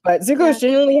 But Zuko is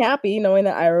genuinely happy knowing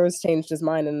that Iroh has changed his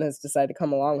mind and has decided to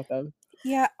come along with him.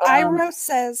 Yeah, Um, Iroh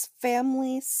says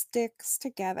family sticks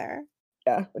together.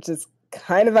 Yeah, which is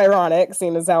kind of ironic,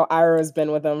 seeing as how Iroh has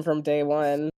been with him from day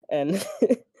one, and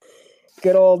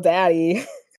good old daddy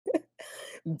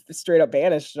straight up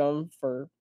banished him for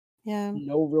Yeah.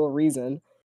 no real reason.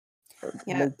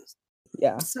 Yeah.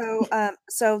 Yeah.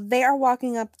 So they are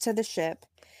walking up to the ship.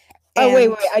 Oh wait,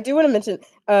 and- I do want to mention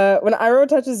when Iroh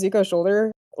touches Zuko's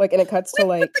shoulder, like, and it cuts to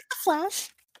like the flash.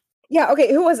 Yeah,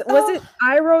 okay, who was it? Was it Oh.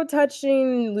 Iroh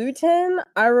touching Luten?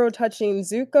 Iroh touching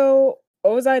Zuko?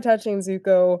 Ozai touching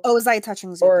Zuko? Ozai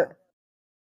touching Zuko. Or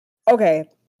okay.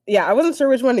 Yeah, I wasn't sure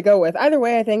which one to go with. Either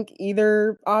way, I think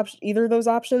either of those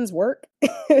options work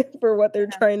for what they're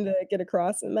trying to get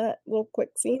across in that little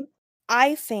quick scene.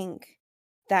 I think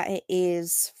that it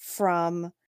is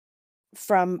from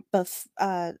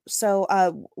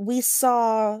we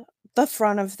saw the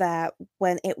front of that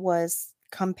when it was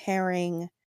comparing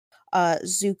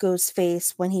Zuko's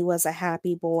face when he was a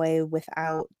happy boy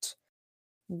without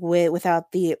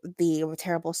the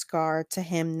terrible scar to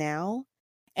him now,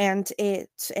 and it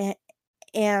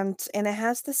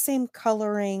has the same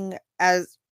coloring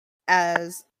as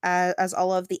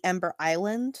all of the Ember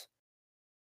Island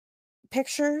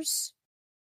pictures,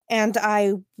 and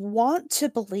I want to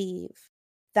believe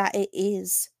that it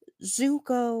is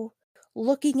Zuko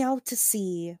looking out to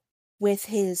sea with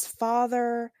his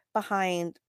father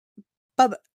behind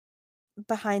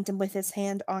him with his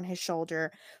hand on his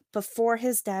shoulder before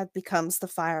his dad becomes the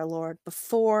Fire Lord,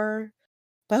 before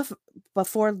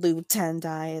Luten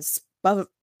dies,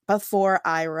 before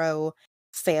Iroh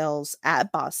fails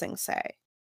at Ba Sing Se.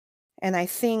 And I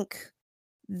think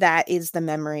that is the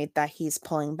memory that he's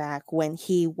pulling back when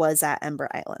he was at Ember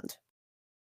Island.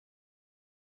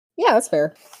 Yeah, that's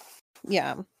fair.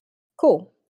 Yeah.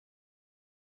 Cool.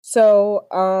 So,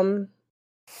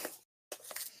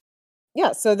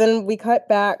 yeah, so then we cut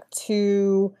back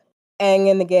to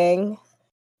Aang and the gang,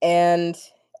 and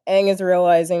Aang is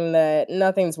realizing that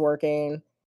nothing's working.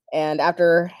 And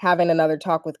after having another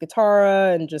talk with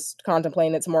Katara and just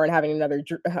contemplating it some more and having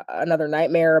another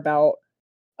nightmare about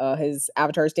his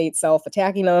Avatar state self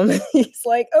attacking him, he's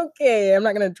like, okay, I'm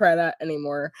not going to try that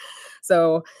anymore.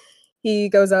 So he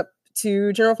goes up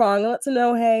to General Fong and lets him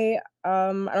know, hey,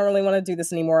 I don't really want to do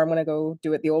this anymore. I'm going to go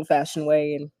do it the old-fashioned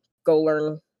way and go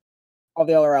learn all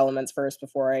the other elements first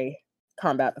before I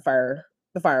combat the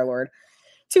Fire Lord.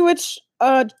 To which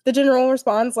the general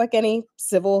responds like any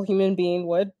civil human being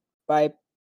would, by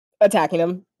attacking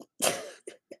him.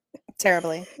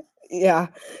 Terribly. Yeah.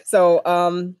 So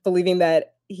believing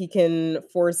that he can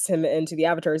force him into the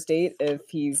Avatar state if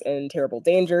he's in terrible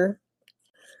danger.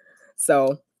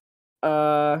 So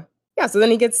yeah, so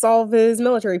then he gets all of his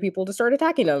military people to start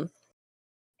attacking him.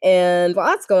 And while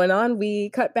that's going on, we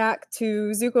cut back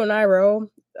to Zuko and Iroh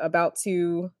about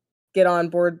to get on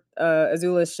board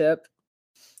Azula's ship.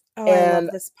 Oh, I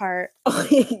love this part.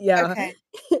 Yeah. Okay.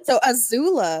 So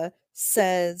Azula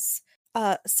says,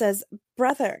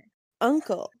 brother,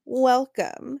 uncle,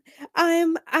 welcome.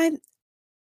 I'm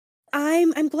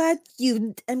glad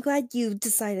you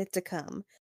decided to come.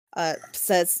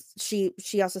 Says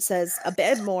she also says a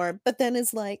bit more, but then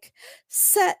is like,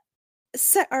 set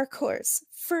our course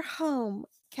for home,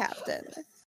 Captain.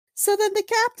 So then the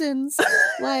captain's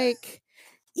like,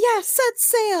 yeah, set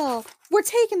sail. We're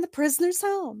taking the prisoners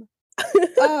home.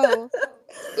 Oh,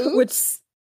 oops.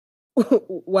 Which,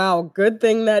 wow, good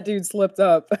thing that dude slipped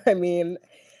up. I mean,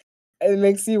 it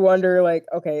makes you wonder, like,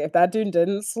 okay, if that dude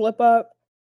didn't slip up,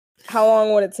 how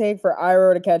long would it take for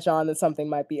Iroh to catch on that something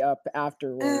might be up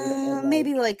afterward?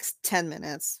 Maybe like 10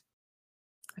 minutes.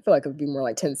 I feel like it would be more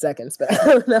like 10 seconds, but I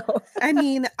don't know. I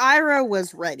mean, Iroh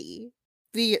was ready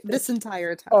this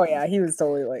entire time. Oh yeah, he was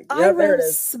totally like, yep, there Iroh it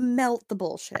is. smelt the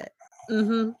bullshit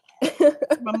Mm-hmm.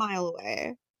 from a mile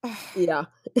away. Yeah.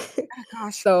 Oh,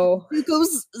 gosh. So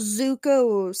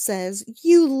Zuko says,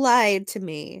 "You lied to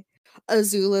me."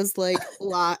 Azula's like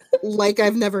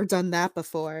I've never done that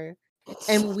before.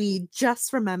 And we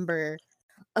just remember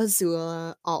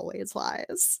Azula always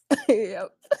lies. yep.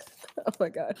 Oh my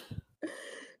god.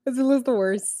 Azula's the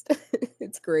worst.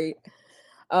 It's great.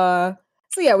 So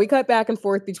yeah, we cut back and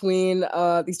forth between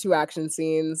these two action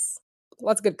scenes.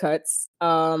 Lots of good cuts.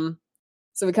 So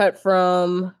we cut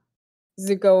from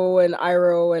Zuko and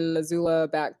Iroh and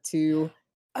Azula back to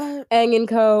Aang and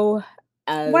Co.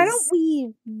 As Why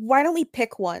don't we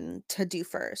pick one to do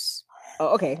first? Oh,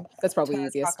 okay. That's probably To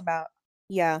easiest. talk about.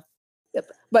 Yeah. Yep.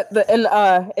 But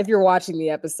if you're watching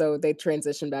the episode, they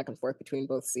transition back and forth between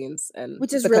both scenes, and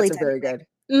Which is the really cuts are very good.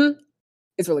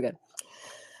 It's really good.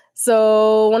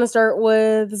 So, want to start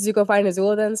with Zuko fighting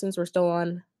Azula then, since we're still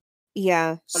on.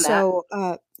 Yeah.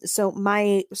 On So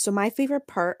my favorite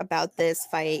part about this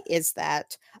fight is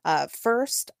that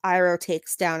first Iroh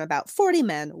takes down about 40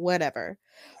 men, whatever.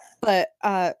 But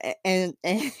and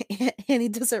he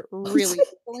does it really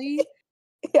quickly.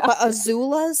 Yeah. But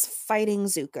Azula's fighting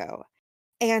Zuko,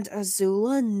 and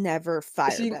Azula never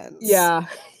firebends. Yeah.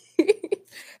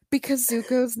 Because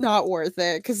Zuko's not worth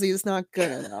it because he's not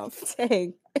good enough.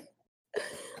 Dang.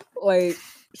 Like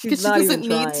she's She not doesn't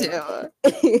even need trying.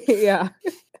 to. Yeah.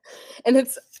 And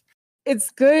it's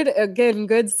good, again,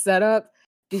 good setup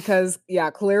because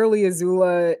yeah, clearly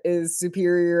Azula is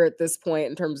superior at this point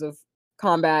in terms of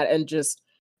combat and just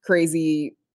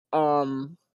crazy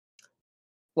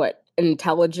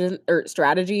intelligent or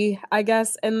strategy, I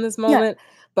guess, in this moment.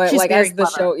 But she's like very as the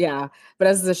clever.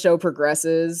 as the show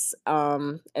progresses,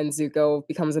 and Zuko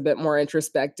becomes a bit more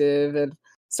introspective and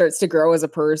starts to grow as a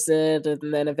person,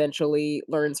 and then eventually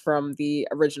learns from the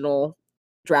original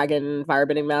dragon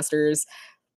firebending masters,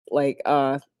 like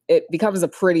it becomes a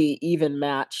pretty even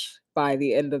match by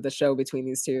the end of the show between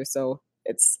these two. So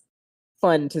it's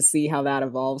fun to see how that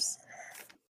evolves.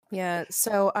 Yeah.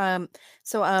 So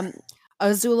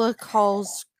Azula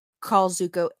calls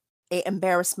Zuko a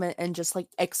embarrassment and just like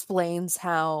explains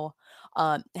how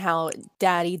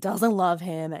Daddy doesn't love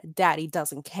him, Daddy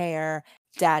doesn't care,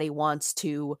 Daddy wants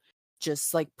to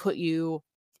just like put you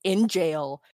in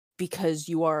jail because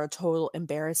you are a total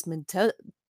embarrassment to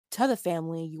the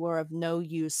family. You are of no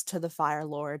use to the Fire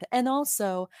Lord, and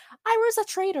also Iroh's a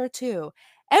traitor too.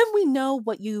 And we know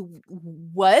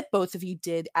what both of you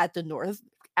did at the North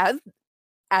at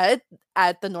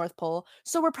the North Pole,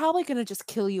 so we're probably gonna just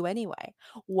kill you anyway.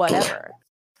 Whatever.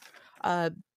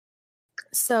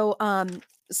 So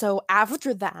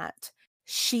after that,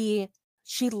 she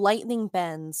lightning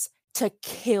bends to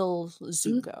kill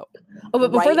Zuko. Oh,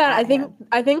 but before right that, at him.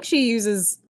 I think she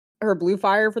uses her blue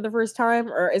fire for the first time,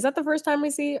 or is that the first time we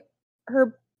see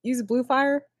her use blue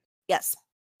fire? Yes,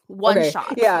 one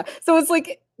shot. Yeah, so it's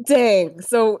like, dang.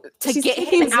 So To she's get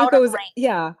kicking him out of Zuko's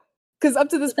range. because up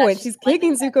to this point, she's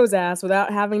kicking Zuko's ass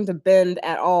without having to bend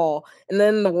at all. And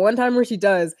then the one time where she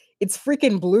does, it's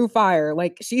freaking blue fire.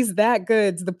 Like she's that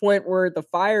good to the point where the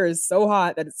fire is so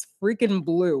hot that it's freaking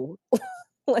blue.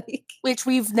 Like, which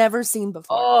we've never seen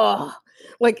before. Oh,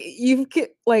 like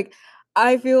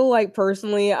I feel like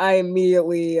personally, I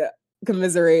immediately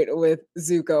commiserate with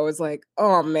Zuko. It's like,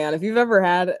 oh man, if you've ever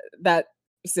had that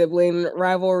sibling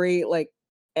rivalry, like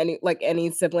any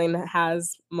sibling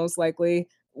has, most likely,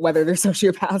 whether they're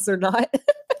sociopaths or not,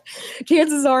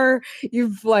 chances are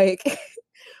you've like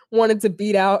wanted to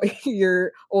beat out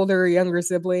your older or younger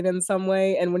sibling in some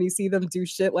way, and when you see them do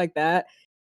shit like that,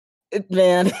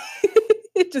 man,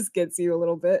 it just gets you a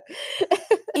little bit.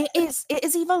 It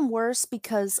is even worse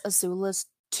because Azula's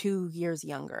 2 years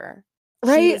younger.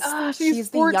 Right? She's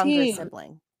the 14. younger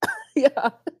sibling. Yeah.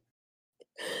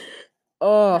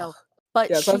 Oh. No, but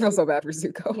yeah, so I feel so bad for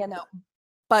Zuko. Yeah, no.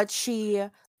 But she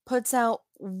puts out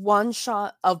one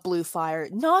shot of blue fire,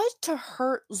 not to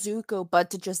hurt Zuko,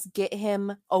 but to just get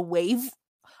him away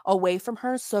from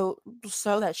her so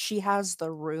that she has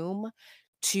the room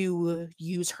to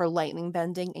use her lightning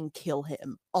bending and kill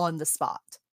him on the spot.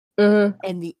 Mm-hmm.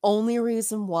 And the only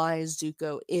reason why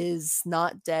Zuko is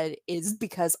not dead is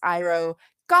because Iroh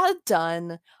got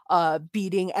done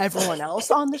beating everyone else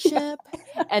on the ship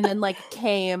and then like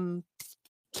came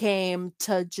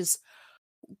to just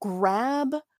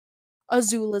grab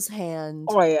Azula's hand.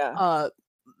 Oh yeah.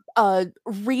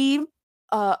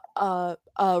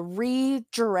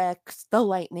 Redirect the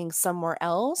lightning somewhere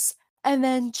else and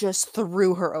then just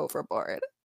threw her overboard.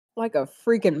 Like a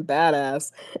freaking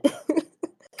badass.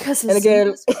 Because And again,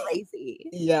 is crazy.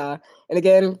 yeah. And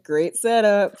again, great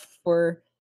setup for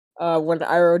when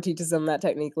Iroh teaches him that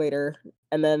technique later.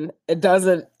 And then it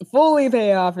doesn't fully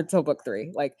pay off until book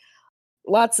 3. Like,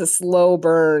 lots of slow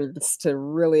burns to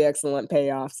really excellent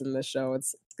payoffs in this show.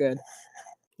 It's good.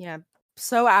 Yeah.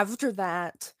 So after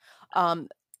that, and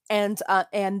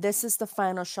this is the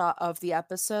final shot of the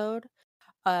episode.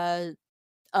 Zuko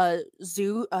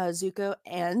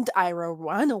and Iroh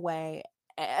run away,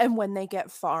 and when they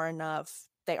get far enough,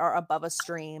 they are above a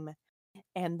stream,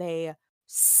 and they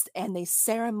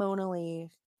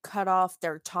ceremonially cut off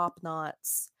their top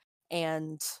knots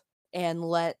and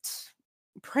let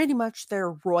pretty much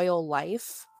their royal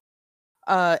life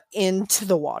into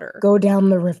the water. Go down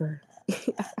the river.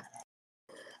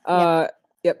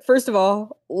 Yep. First of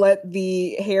all, let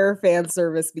the hair fan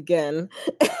service begin.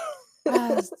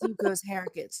 Zuko's hair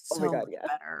gets so much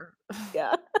better.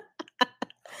 Yeah.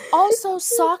 Also,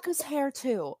 Sokka's hair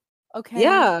too. Okay.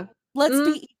 Yeah. Let's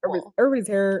be equal. Everybody's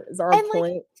hair is on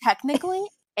point. Like, technically,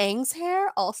 Aang's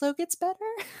hair also gets better.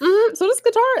 So does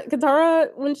Katara.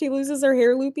 Katara, when she loses her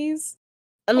hair loopies.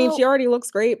 I mean, she already looks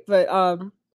great, but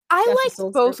I like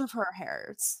both of her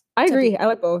hairs. I agree. I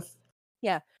like both.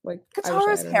 Yeah. Like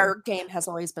Katara's hair game has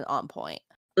always been on point.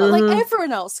 But like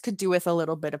everyone else could do with a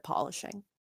little bit of polishing.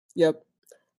 Yep.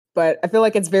 But I feel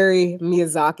like it's very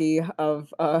Miyazaki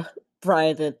of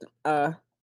Brian and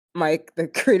Mike, the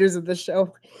creators of the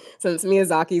show. Since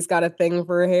Miyazaki's got a thing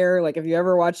for hair. Like if you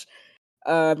ever watch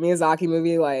a Miyazaki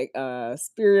movie like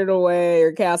Spirited Away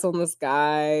or Castle in the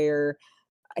Sky or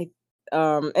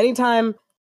anytime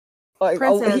like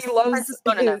he loves Princess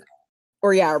Mononoke.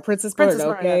 Or Princess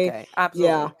Mononoke. Absolutely.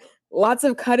 Yeah. Lots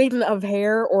of cutting of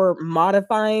hair or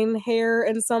modifying hair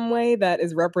in some way that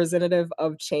is representative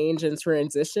of change and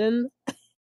transition.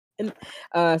 And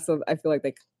so I feel like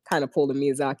they kind of pulled a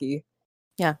Miyazaki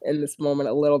in this moment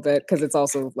a little bit, because it's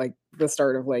also like the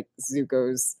start of like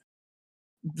Zuko's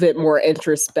bit more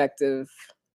introspective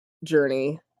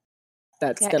journey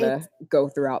that's gonna go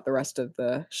throughout the rest of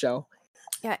the show.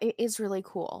 Yeah, it is really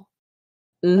cool.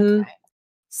 Mm-hmm. Okay.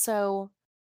 So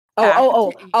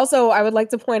also I would like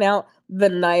to point out the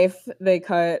knife they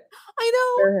cut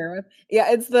their hair with.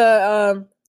 Yeah, it's the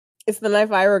knife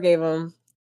Iroh gave him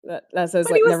that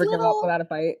says like never give up without a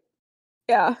fight.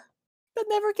 Yeah. But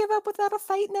never give up without a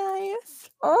fight knife.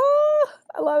 Oh,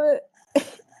 I love it.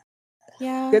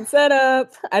 Yeah. Good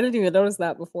setup. I didn't even notice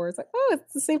that before. It's like, oh,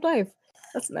 it's the same knife.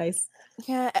 That's nice.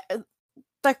 Yeah.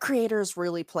 The creators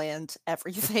really planned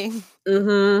everything.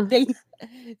 Mm-hmm.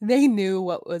 They knew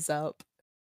what was up.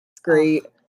 Great.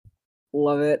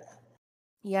 Love it.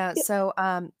 Yeah, so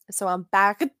I'm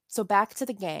back to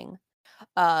the gang.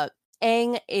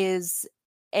 Aang is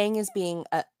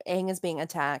being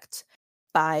attacked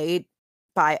by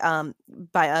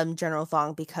General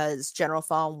Thong, because General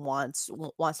Thong wants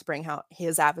to bring out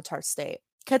his avatar state.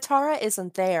 Katara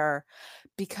isn't there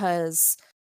because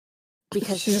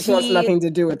she just wants nothing to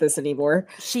do with this anymore.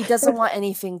 She doesn't want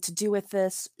anything to do with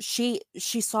this. She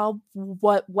saw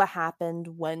what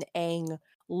happened when Aang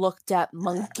looked at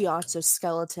Monk Gyatso's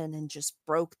skeleton and just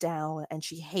broke down, and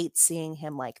she hates seeing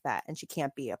him like that, and she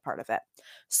can't be a part of it.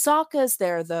 Sokka's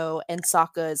there though, and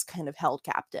Sokka is kind of held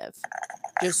captive,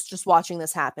 just watching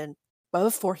this happen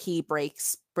before he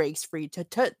breaks free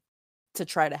to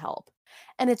try to help.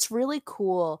 And it's really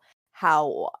cool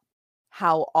how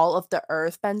all of the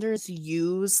earthbenders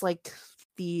use like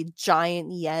the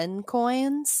giant yen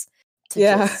coins to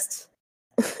just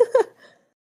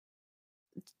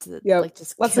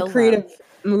just lots of creative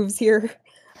moves here.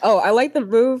 Oh, I like the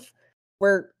move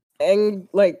where Aang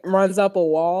like runs up a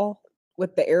wall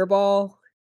with the air ball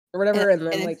or whatever, and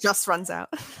then like it just runs out.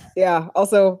 Yeah.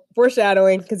 Also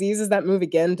foreshadowing, because he uses that move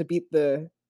again to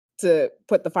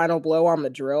put the final blow on the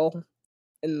drill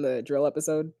in the drill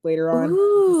episode later on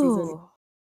the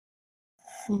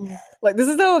season. Like, this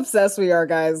is how obsessed we are,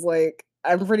 guys. Like,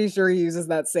 I'm pretty sure he uses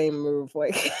that same move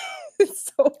like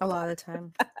a lot of the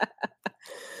time.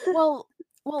 Well,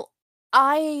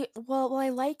 I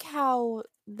like how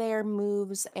their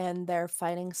moves and their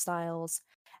fighting styles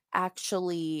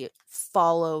actually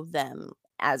follow them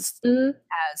as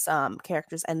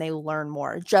characters, and they learn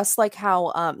more. Just like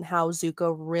how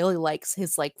Zuko really likes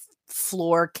his like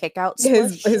floor kick out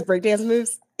his breakdance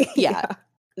moves. Yeah.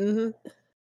 Mm-hmm.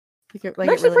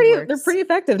 Like really they're pretty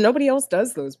effective. Nobody else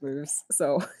does those moves,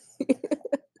 so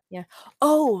yeah.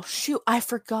 Oh shoot, I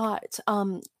forgot.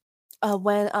 When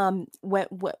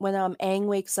Aang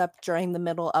wakes up during the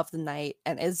middle of the night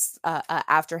and is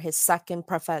after his second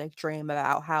prophetic dream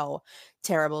about how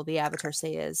terrible the Avatar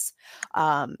State is,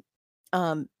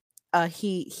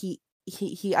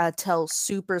 he tells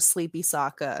super sleepy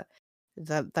Sokka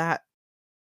that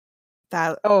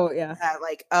Oh yeah. that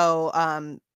like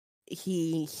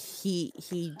he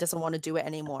doesn't want to do it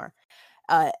anymore.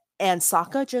 And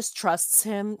Sokka just trusts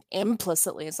him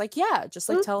implicitly. It's like, yeah, just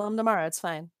like tell him tomorrow, it's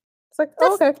fine. It's like,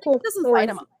 oh, okay, cool. It doesn't No fight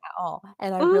him worries. at all,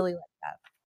 and I Mhm. really like that.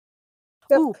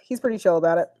 Yep, Ooh. he's pretty chill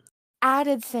about it.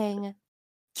 Added thing,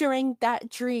 during that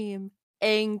dream,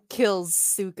 Aang kills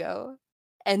Zuko,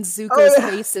 and Zuko's yeah.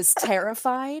 face is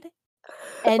terrified.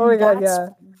 And Oh my God, that's yeah.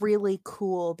 really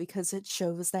cool because it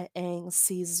shows that Aang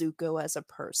sees Zuko as a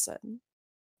person.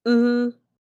 Mm-hmm.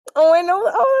 Oh, I know.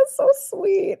 Oh, that's so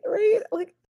sweet, right?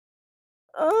 Like,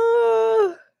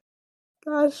 oh,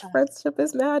 gosh, friendship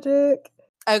is magic.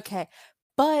 Okay,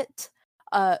 but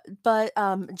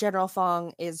General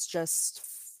Fong is just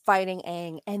fighting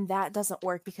Aang, and that doesn't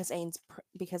work because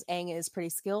Aang is pretty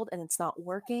skilled, and it's not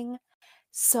working.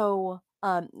 So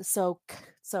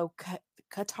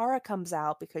Katara comes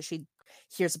out because she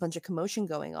hears a bunch of commotion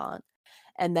going on,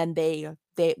 and then they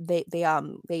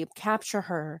capture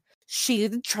her. She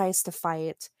tries to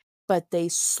fight, but they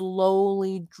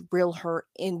slowly drill her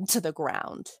into the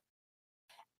ground.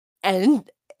 And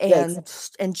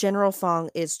General Fong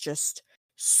is just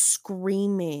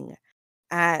screaming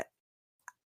at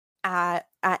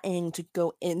Aang to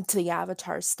go into the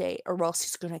Avatar state, or else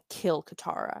he's gonna kill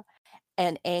Katara.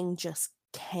 And Aang just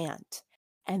can't.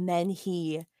 And then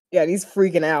he's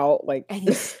freaking out, like, and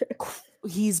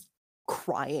he's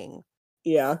crying,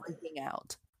 yeah, freaking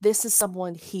out. This is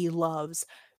someone he loves,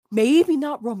 maybe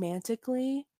not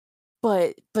romantically,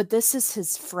 but this is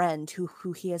his friend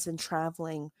who he has been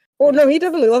traveling. Well, no, he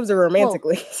definitely loves her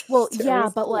romantically. Well, yeah,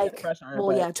 but like,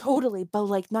 yeah, totally. But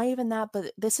like, not even that.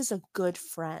 But this is a good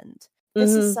friend.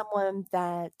 This is someone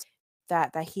that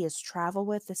he has traveled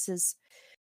with. This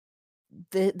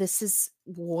is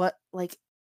what, like,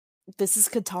 this is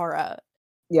Katara.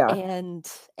 Yeah.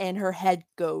 And her head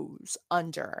goes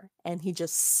under, and he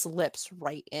just slips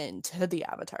right into the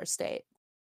Avatar state.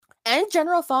 And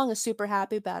General Fong is super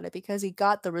happy about it because he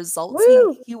got the results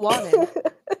he wanted.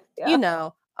 Yeah. You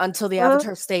know, until the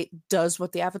Avatar state does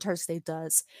what the Avatar state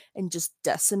does and just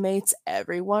decimates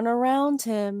everyone around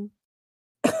him.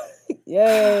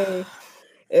 Yay.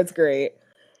 It's great.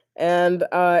 And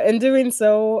in doing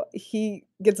so, he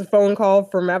gets a phone call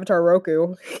from Avatar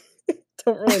Roku.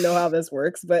 Don't really know how this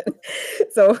works, but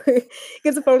so he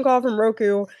gets a phone call from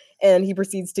Roku, and he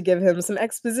proceeds to give him some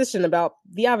exposition about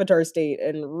the Avatar state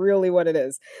and really what it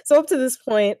is. So up to this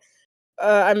point,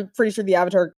 I'm pretty sure the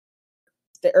Avatar,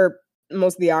 or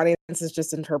most of the audience has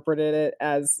just interpreted it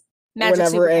as Magic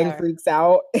whenever superpower. Aang freaks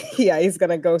out, yeah, he's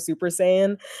gonna go Super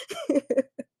Saiyan.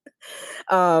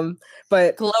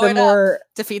 But glow the it more up,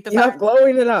 defeat the foe.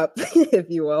 Glowing it up, if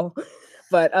you will.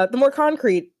 But the more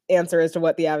concrete answer as to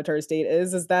what the Avatar state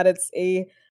is that it's a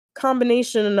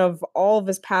combination of all of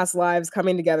his past lives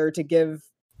coming together to give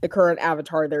the current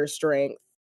Avatar their strength,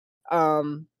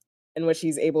 in which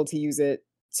he's able to use it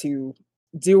to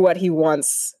do what he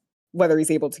wants, whether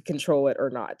he's able to control it or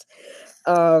not.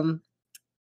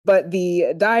 But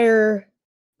the dire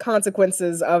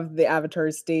consequences of the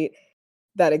Avatar state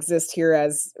that exist here,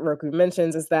 as Roku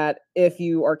mentions, is that if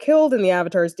you are killed in the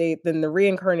Avatar state, then the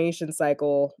reincarnation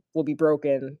cycle will be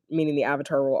broken, meaning the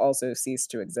Avatar will also cease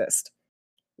to exist.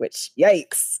 Which,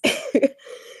 yikes.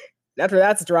 After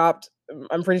that's dropped,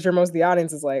 I'm pretty sure most of the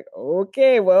audience is like,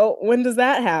 okay, well, when does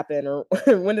that happen? Or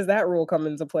when does that rule come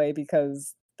into play?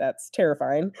 Because that's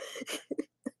terrifying.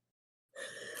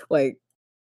 Like,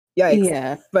 yikes.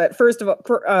 Yeah. But first of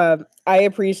all, I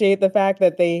appreciate the fact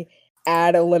that they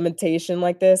add a limitation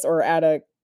like this, or add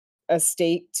a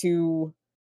state to,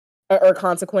 or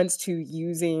consequence to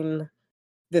using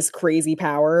this crazy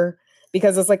power,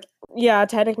 because it's like, yeah,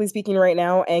 technically speaking, right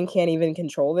now Aang can't even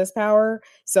control this power,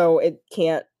 so it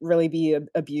can't really be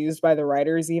abused by the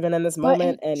writers even in this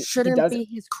moment. And shouldn't be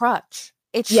his crutch.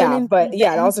 It shouldn't.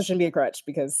 It also shouldn't be a crutch,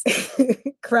 because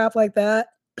crap like that,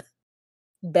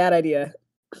 bad idea.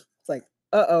 It's like,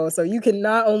 so you can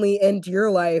not only end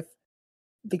your life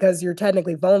because you're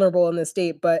technically vulnerable in this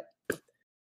state, but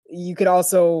you could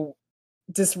also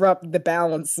disrupt the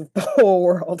balance of the whole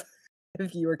world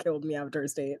if you were killed in the Avatar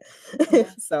state.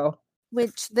 Yeah. So,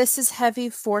 which this is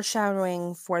heavy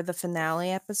foreshadowing for the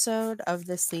finale episode of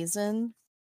this season,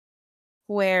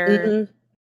 where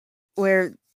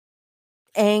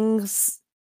Aang's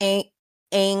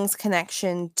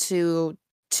connection to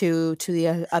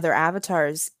the other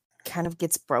avatars kind of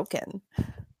gets broken.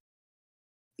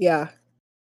 Yeah.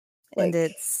 And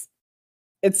like,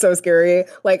 it's so scary.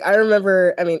 Like, I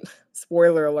remember, I mean,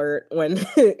 spoiler alert, when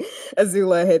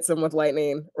Azula hits him with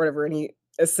lightning or whatever, and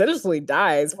essentially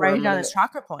dies for a Right on minute. his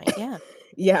chakra point. Yeah.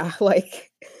 Yeah, like,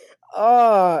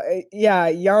 oh yeah,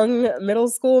 young middle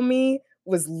school me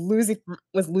was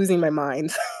losing my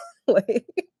mind. Like,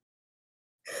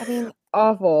 I mean,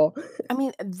 awful.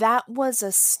 that was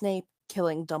a Snape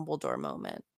killing Dumbledore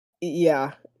moment.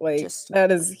 Yeah, like Just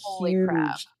that is holy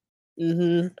crap. huge.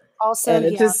 Mm-hmm. Also, And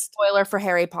it just spoiler for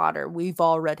Harry Potter. We've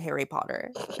all read Harry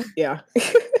Potter. yeah.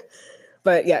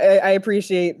 But yeah, I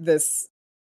appreciate this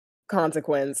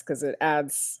consequence because it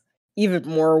adds even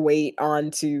more weight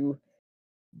onto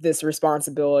this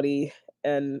responsibility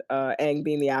and Aang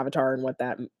being the Avatar and what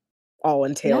that all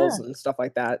entails Yeah. and stuff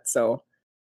like that. So,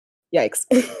 yikes.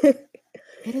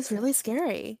 It is really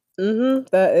scary.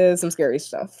 That is some scary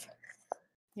stuff.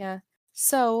 Yeah.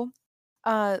 So,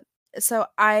 so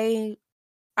I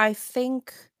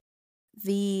think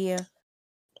the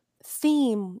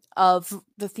theme of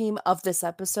this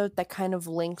episode that kind of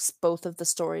links both of the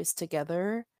stories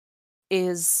together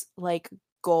is like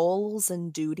goals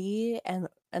and duty and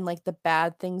like the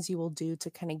bad things you will do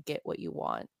to kind of get what you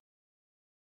want.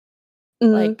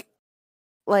 Mhm.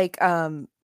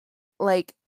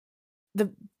 Like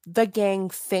the gang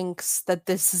thinks that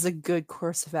this is a good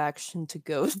course of action to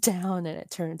go down and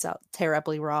it turns out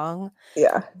terribly wrong.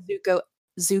 Yeah.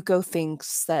 Zuko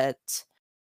thinks that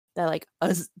like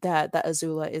that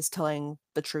Azula is telling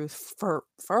the truth for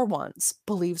once,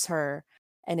 believes her,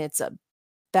 and it's a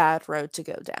bad road to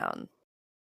go down.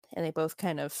 And they both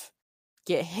kind of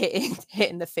get hit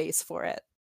in the face for it.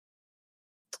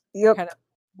 Yep. Kind of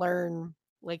learn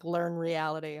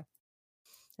reality.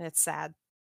 And it's sad.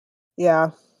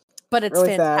 Yeah. But it's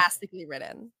really fantastically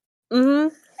written.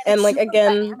 And like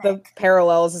again, the dynamic.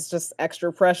 parallels is just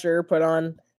extra pressure put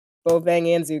on both Aang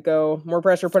and Zuko. More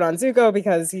pressure put on Zuko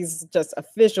because he's just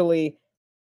officially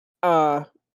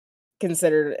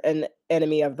considered an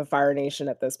enemy of the Fire Nation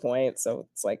at this point. So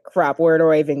it's like, crap, where do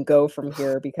I even go from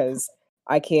here? Because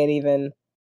I can't even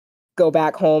go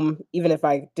back home, even if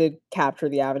I did capture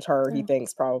the Avatar, he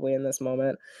thinks probably in this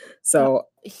moment. So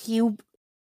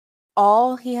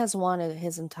all he has wanted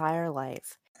his entire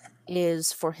life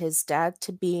is for his dad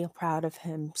to be proud of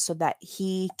him so that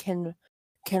he can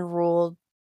rule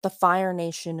the Fire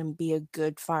Nation and be a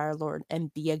good Fire Lord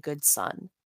and be a good son.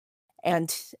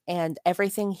 And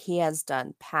everything he has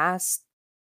done past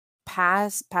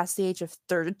the age of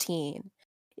 13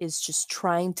 is just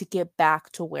trying to get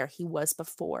back to where he was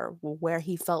before, where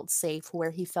he felt safe, where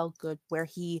he felt good, where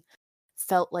he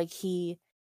felt like he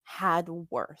had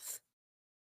worth.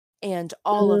 And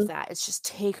all of that is just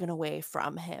taken away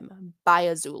from him by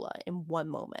Azula in one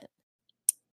moment.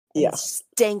 And it's just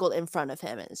dangled in front of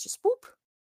him, and it's just whoop.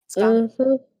 It's gone.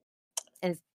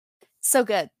 And it's so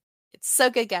good. It's so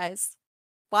good, guys.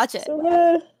 Watch it. So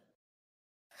good.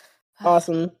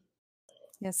 Awesome.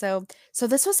 Yeah, so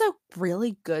this was a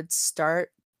really good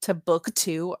start to book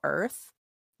 2, Earth.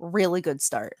 Really good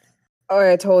start. Oh,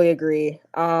 I totally agree.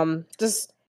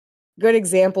 Just good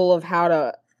example of how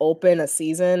to open a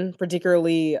season,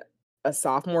 particularly a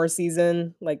sophomore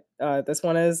season like this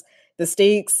one is. The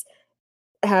stakes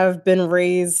have been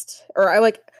raised,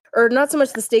 or not so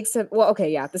much the stakes have,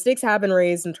 the stakes have been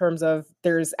raised in terms of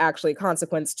there's actually a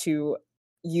consequence to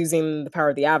using the power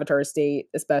of the Avatar state,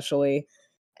 especially.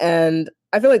 And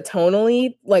I feel like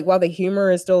tonally, like while the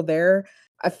humor is still there,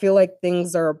 I feel like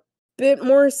things are a bit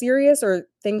more serious, or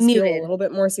things feel a little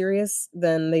bit more serious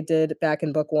than they did back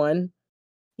in book 1.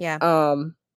 Yeah.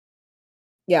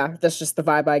 Yeah, that's just the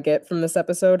vibe I get from this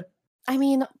episode. I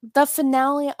mean, the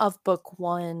finale of book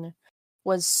 1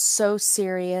 was so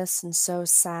serious and so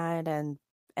sad,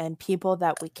 and people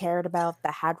that we cared about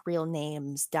that had real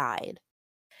names died.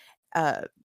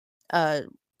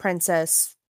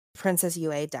 Princess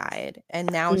Yue died,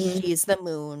 and now she's the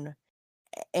moon,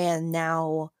 and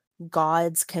now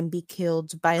gods can be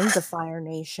killed by the Fire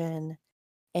Nation,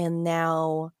 and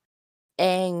now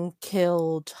Aang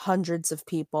killed hundreds of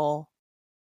people,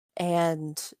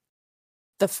 and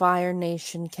the Fire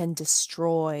Nation can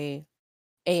destroy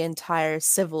an entire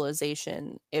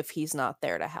civilization if he's not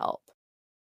there to help.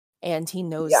 And he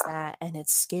knows that, and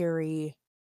it's scary.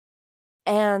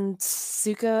 And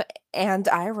Zuko and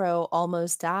Iroh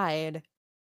almost died.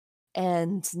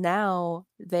 And now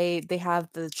they have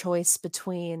the choice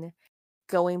between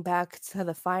going back to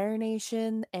the Fire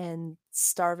Nation and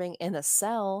starving in a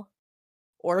cell,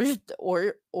 or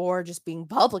just being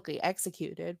publicly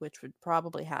executed, which would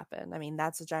probably happen. I mean,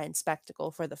 that's a giant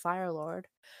spectacle for the Fire Lord.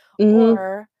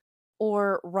 Or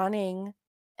running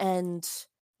and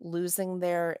losing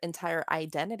their entire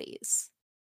identities.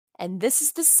 And this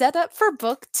is the setup for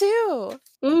book 2.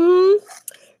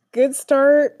 Good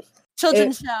start.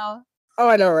 Children's show. Oh,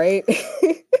 I know, right?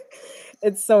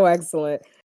 It's so excellent.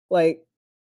 Like,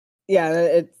 yeah,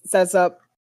 it sets up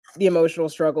the emotional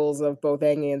struggles of both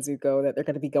Aang and Zuko that they're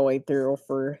going to be going through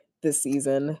for this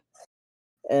season.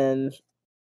 And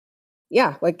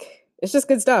yeah, like, it's just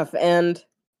good stuff. And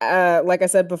like I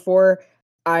said before,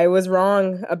 I was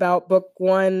wrong about book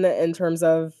 1 in terms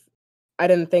of I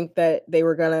didn't think that they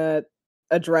were going to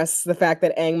address the fact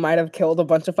that Aang might have killed a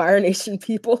bunch of Fire Nation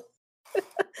people.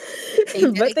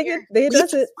 But they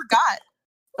address it.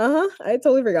 Forgot. I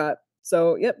totally forgot.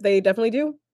 So, yep, they definitely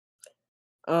do.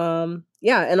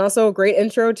 Yeah, and also great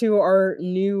intro to our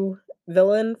new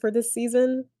villain for this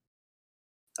season.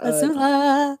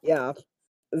 Azula. Yeah,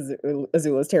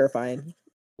 Azula's terrifying.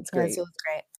 It's great. Azula's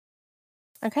great.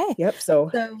 Okay. Yep, so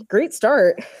great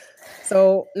start.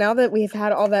 So now that we've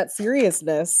had all that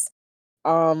seriousness,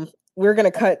 we're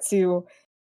gonna cut to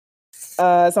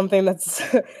something that's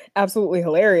absolutely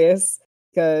hilarious.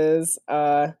 Because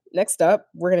next up,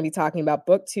 we're going to be talking about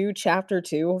Book 2, Chapter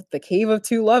 2, The Cave of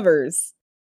Two Lovers.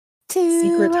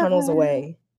 Secret tunnels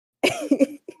away.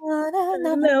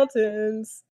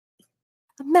 Mountains.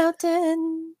 A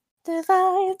mountain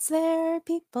divides their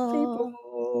people.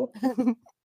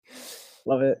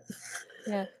 Love it.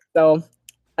 Yeah. So,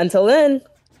 until then,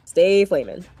 stay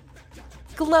flaming.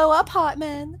 Glow up, hot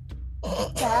men.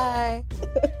 Bye.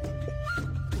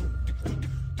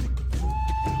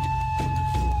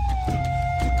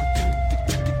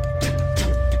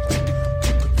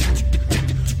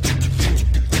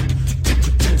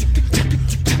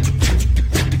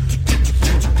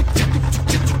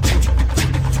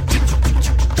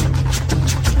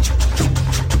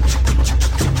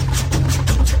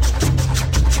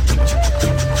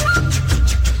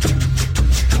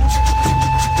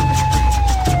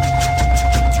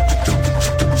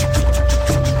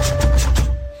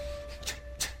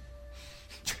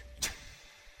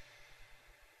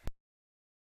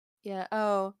 Yeah.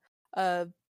 Oh,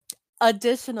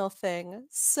 additional thing.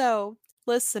 So,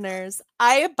 listeners,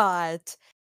 I bought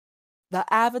the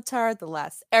Avatar: The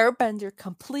Last Airbender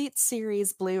complete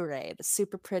series Blu-ray, the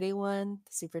super pretty one,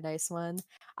 the super nice one.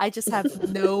 I just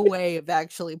have no way of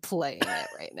actually playing it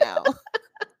right now.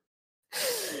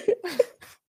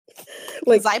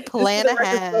 Like, I plan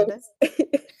ahead.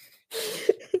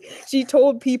 She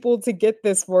told people to get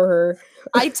this for her.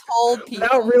 I told people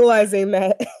without realizing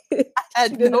that I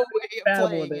had no way of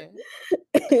playing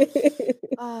it.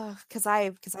 Because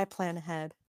I plan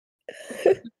ahead.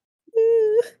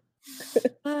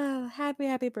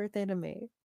 Happy birthday to me.